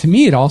 To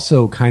me, it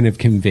also kind of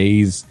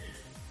conveys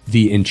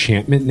the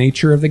enchantment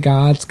nature of the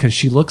gods, because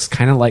she looks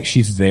kind of like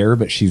she's there,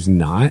 but she's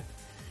not.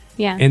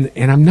 Yeah.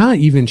 And I'm not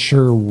even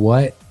sure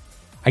what.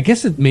 I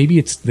guess maybe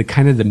it's the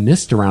kind of the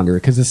mist around her,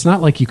 because it's not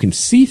like you can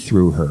see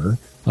through her.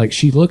 Like,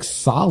 she looks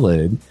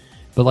solid.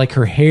 But like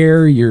her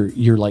hair,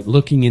 you're like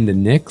looking into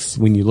Nyx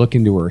when you look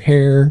into her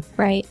hair.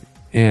 Right.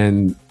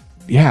 And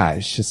yeah,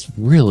 it's just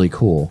really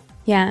cool.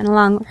 Yeah, and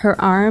along her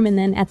arm, and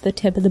then at the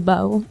tip of the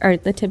bow, or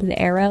the tip of the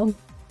arrow,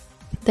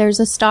 there's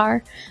a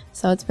star.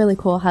 So it's really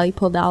cool how he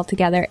pulled it all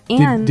together.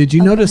 And did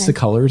you notice the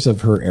colors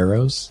of her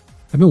arrows?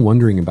 I've been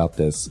wondering about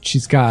this.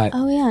 She's got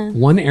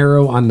one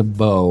arrow on the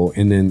bow,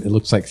 and then it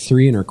looks like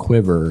 3 in her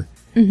quiver,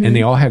 and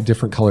they all have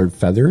different colored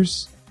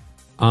feathers.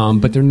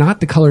 But they're not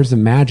the colors of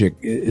magic.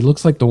 It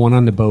looks like the one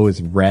on the bow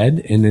is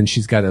red, and then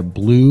she's got a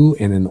blue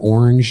and an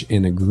orange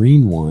and a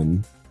green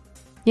one.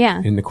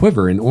 Yeah. In the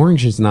quiver. And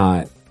orange is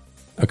not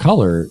a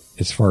color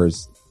as far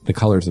as the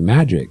colors of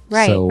magic.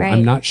 Right. So right.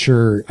 I'm not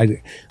sure. I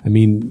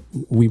mean,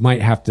 we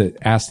might have to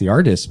ask the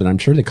artist, but I'm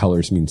sure the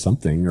colors mean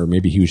something. Or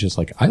maybe he was just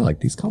like, I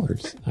like these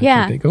colors. I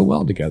think they go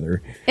well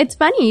together. It's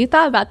funny. You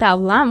thought about that a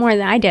lot more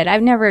than I did.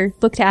 I've never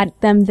looked at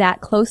them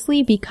that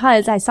closely,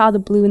 because I saw the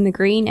blue and the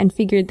green and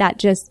figured that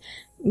just,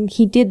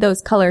 he did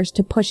those colors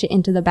to push it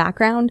into the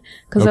background,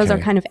 because those are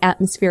kind of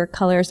atmospheric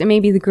colors. And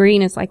maybe the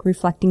green is like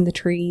reflecting the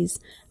trees.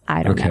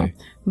 I don't know.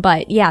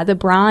 But yeah, the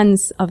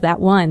bronze of that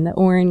one, the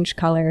orange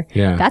color,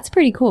 that's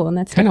pretty cool. And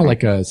that's kind of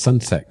like a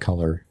sunset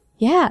color.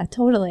 Yeah,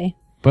 totally.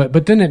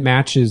 But then it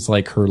matches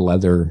like her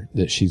leather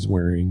that she's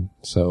wearing.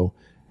 So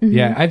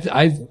yeah,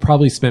 I've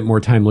probably spent more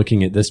time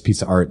looking at this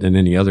piece of art than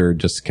any other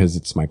just because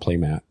it's my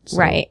playmat. So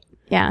right.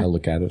 Yeah. I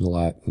look at it a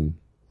lot. And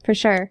for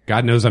sure.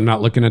 God knows I'm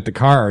not looking at the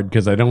card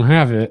because I don't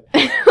have it.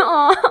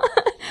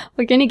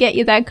 We're going to get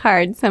you that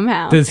card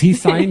somehow. Does he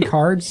sign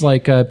cards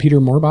like Peter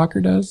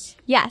Moorbacher does?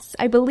 Yes,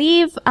 I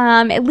believe,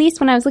 at least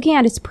when I was looking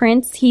at his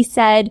prints, he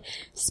said,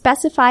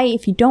 specify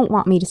if you don't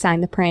want me to sign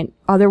the print.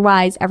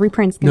 Otherwise, every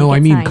print's going to get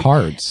signed. No, I mean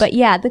cards. But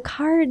yeah, the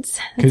cards,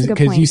 that's a good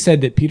point. Because you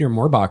said that Peter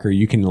Moorbacher,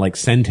 you can like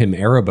send him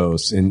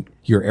Erebos and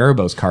your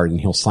Erebos card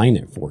and he'll sign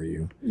it for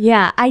you.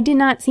 Yeah, I did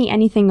not see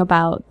anything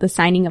about the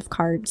signing of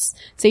cards.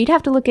 So you'd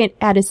have to look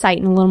at his site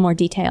in a little more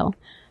detail.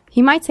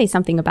 He might say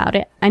something about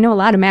it. I know a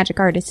lot of magic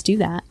artists do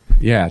that.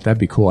 Yeah, that'd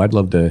be cool. I'd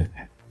love to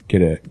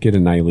get a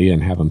Nylea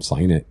and have him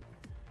sign it.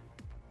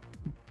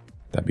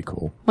 That'd be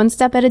cool. One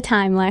step at a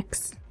time,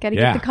 Lex. Gotta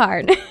get the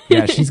card.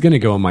 Yeah, she's gonna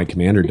go in my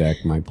commander deck,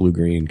 my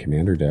blue-green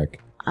commander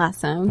deck.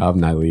 Awesome. Of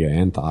Nylea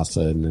and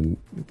Thassa, and then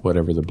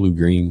whatever the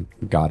blue-green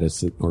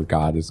goddess or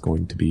god is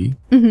going to be.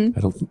 Mm-hmm.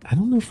 I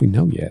don't know if we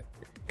know yet.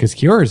 Because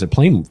Kiora is a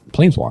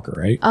planeswalker,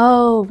 right?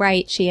 Oh,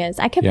 right, she is.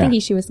 I kept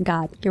thinking she was a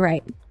god. You're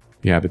right.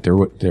 Yeah, but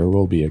there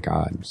will be a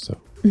god, so.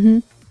 Mm-hmm.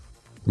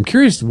 I'm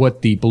curious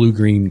what the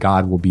blue-green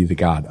god will be the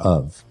god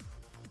of.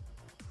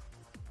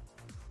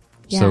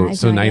 Yeah,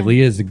 so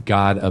Nylea is the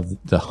god of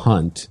the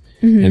hunt,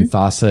 and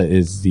Thassa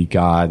is the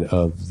god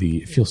of the,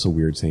 it feels so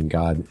weird saying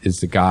god,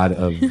 is the god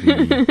of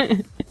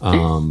the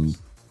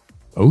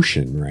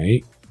ocean,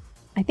 right?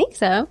 I think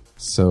so.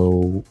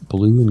 So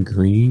blue and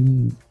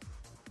green.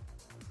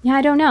 Yeah,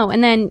 I don't know.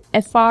 And then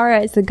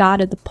Ephara is the god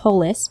of the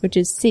polis, which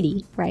is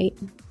city, right?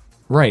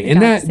 Right.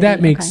 And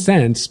that makes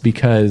sense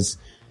because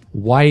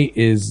white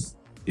is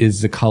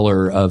the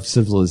color of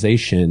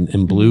civilization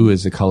and blue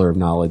is the color of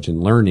knowledge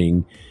and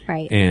learning.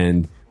 Right.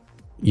 And,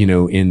 you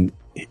know, in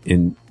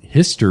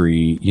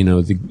history, you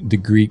know, the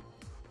Greek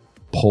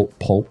poli?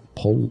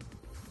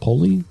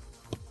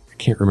 I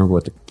can't remember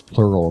what the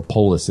plural of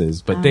polis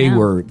is, but they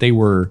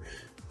were,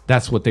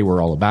 that's what they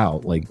were all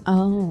about. Like,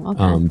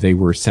 they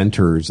were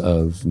centers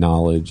of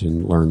knowledge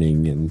and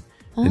learning and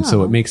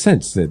so it makes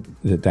sense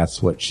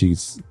that's what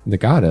she's the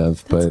god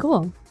of. That's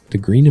cool. The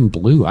green and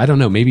blue, I don't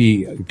know,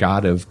 maybe a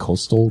god of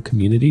coastal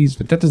communities,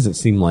 but that doesn't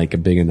seem like a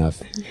big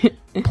enough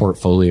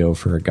portfolio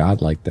for a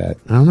god like that.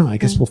 I don't know. I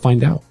guess we'll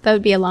find out. That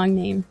would be a long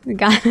name. The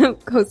god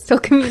of coastal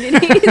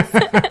communities.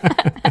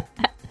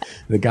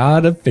 The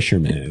god of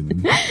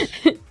fishermen.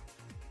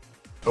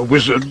 A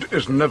wizard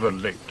is never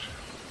late,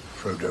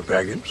 Frodo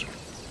Baggins.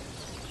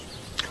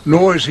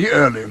 Nor is he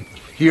early.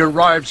 He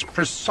arrives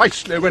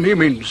precisely when he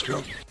means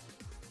to.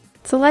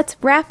 So let's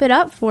wrap it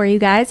up for you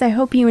guys. I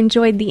hope you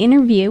enjoyed the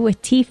interview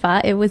with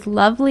Tifa. It was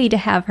lovely to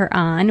have her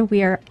on.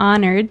 We are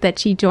honored that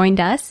she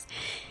joined us.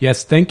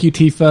 Yes, thank you,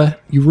 Tifa.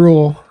 You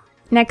rule.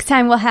 Next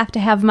time we'll have to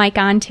have Mike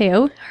on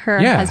too, her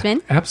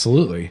husband.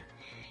 Absolutely.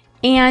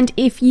 And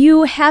if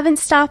you haven't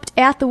stopped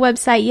at the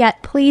website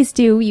yet, please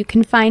do. You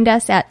can find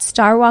us at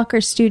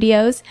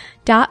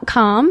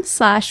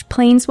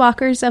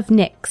starwalkerstudios.com/Planeswalkers of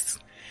Nyx.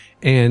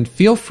 And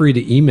feel free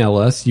to email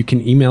us. You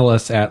can email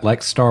us at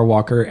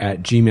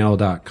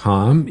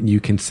lexstarwalker@gmail.com.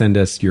 You can send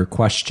us your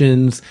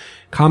questions,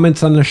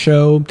 comments on the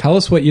show. Tell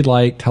us what you'd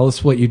like. Tell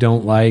us what you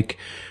don't like.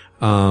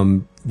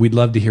 We'd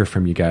love to hear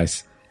from you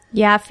guys.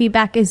 Yeah,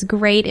 feedback is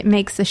great. It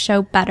makes the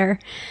show better.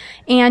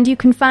 And you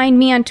can find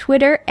me on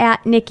Twitter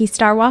at Nikki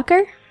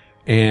Starwalker.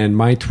 And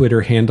my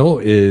Twitter handle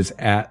is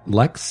at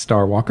Lex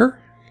Starwalker.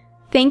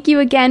 Thank you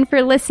again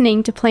for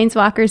listening to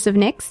Planeswalkers of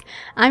Nyx.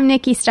 I'm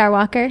Nikki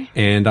Starwalker.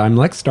 And I'm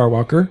Lex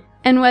Starwalker.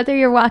 And whether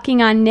you're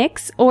walking on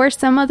Nyx or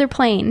some other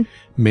plane,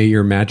 may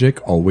your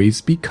magic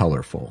always be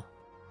colorful.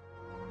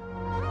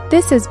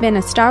 This has been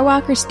a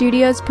Starwalker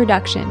Studios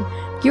production,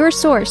 your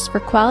source for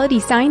quality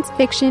science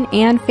fiction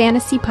and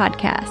fantasy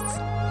podcasts.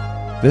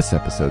 This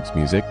episode's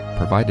music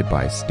provided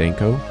by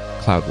Stanko,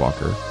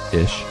 Cloudwalker,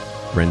 Ish,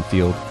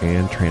 Renfield,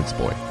 and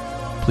Transboy.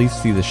 Please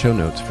see the show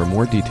notes for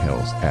more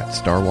details at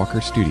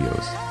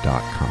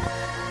starwalkerstudios.com.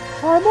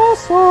 I'm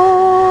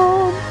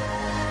awesome!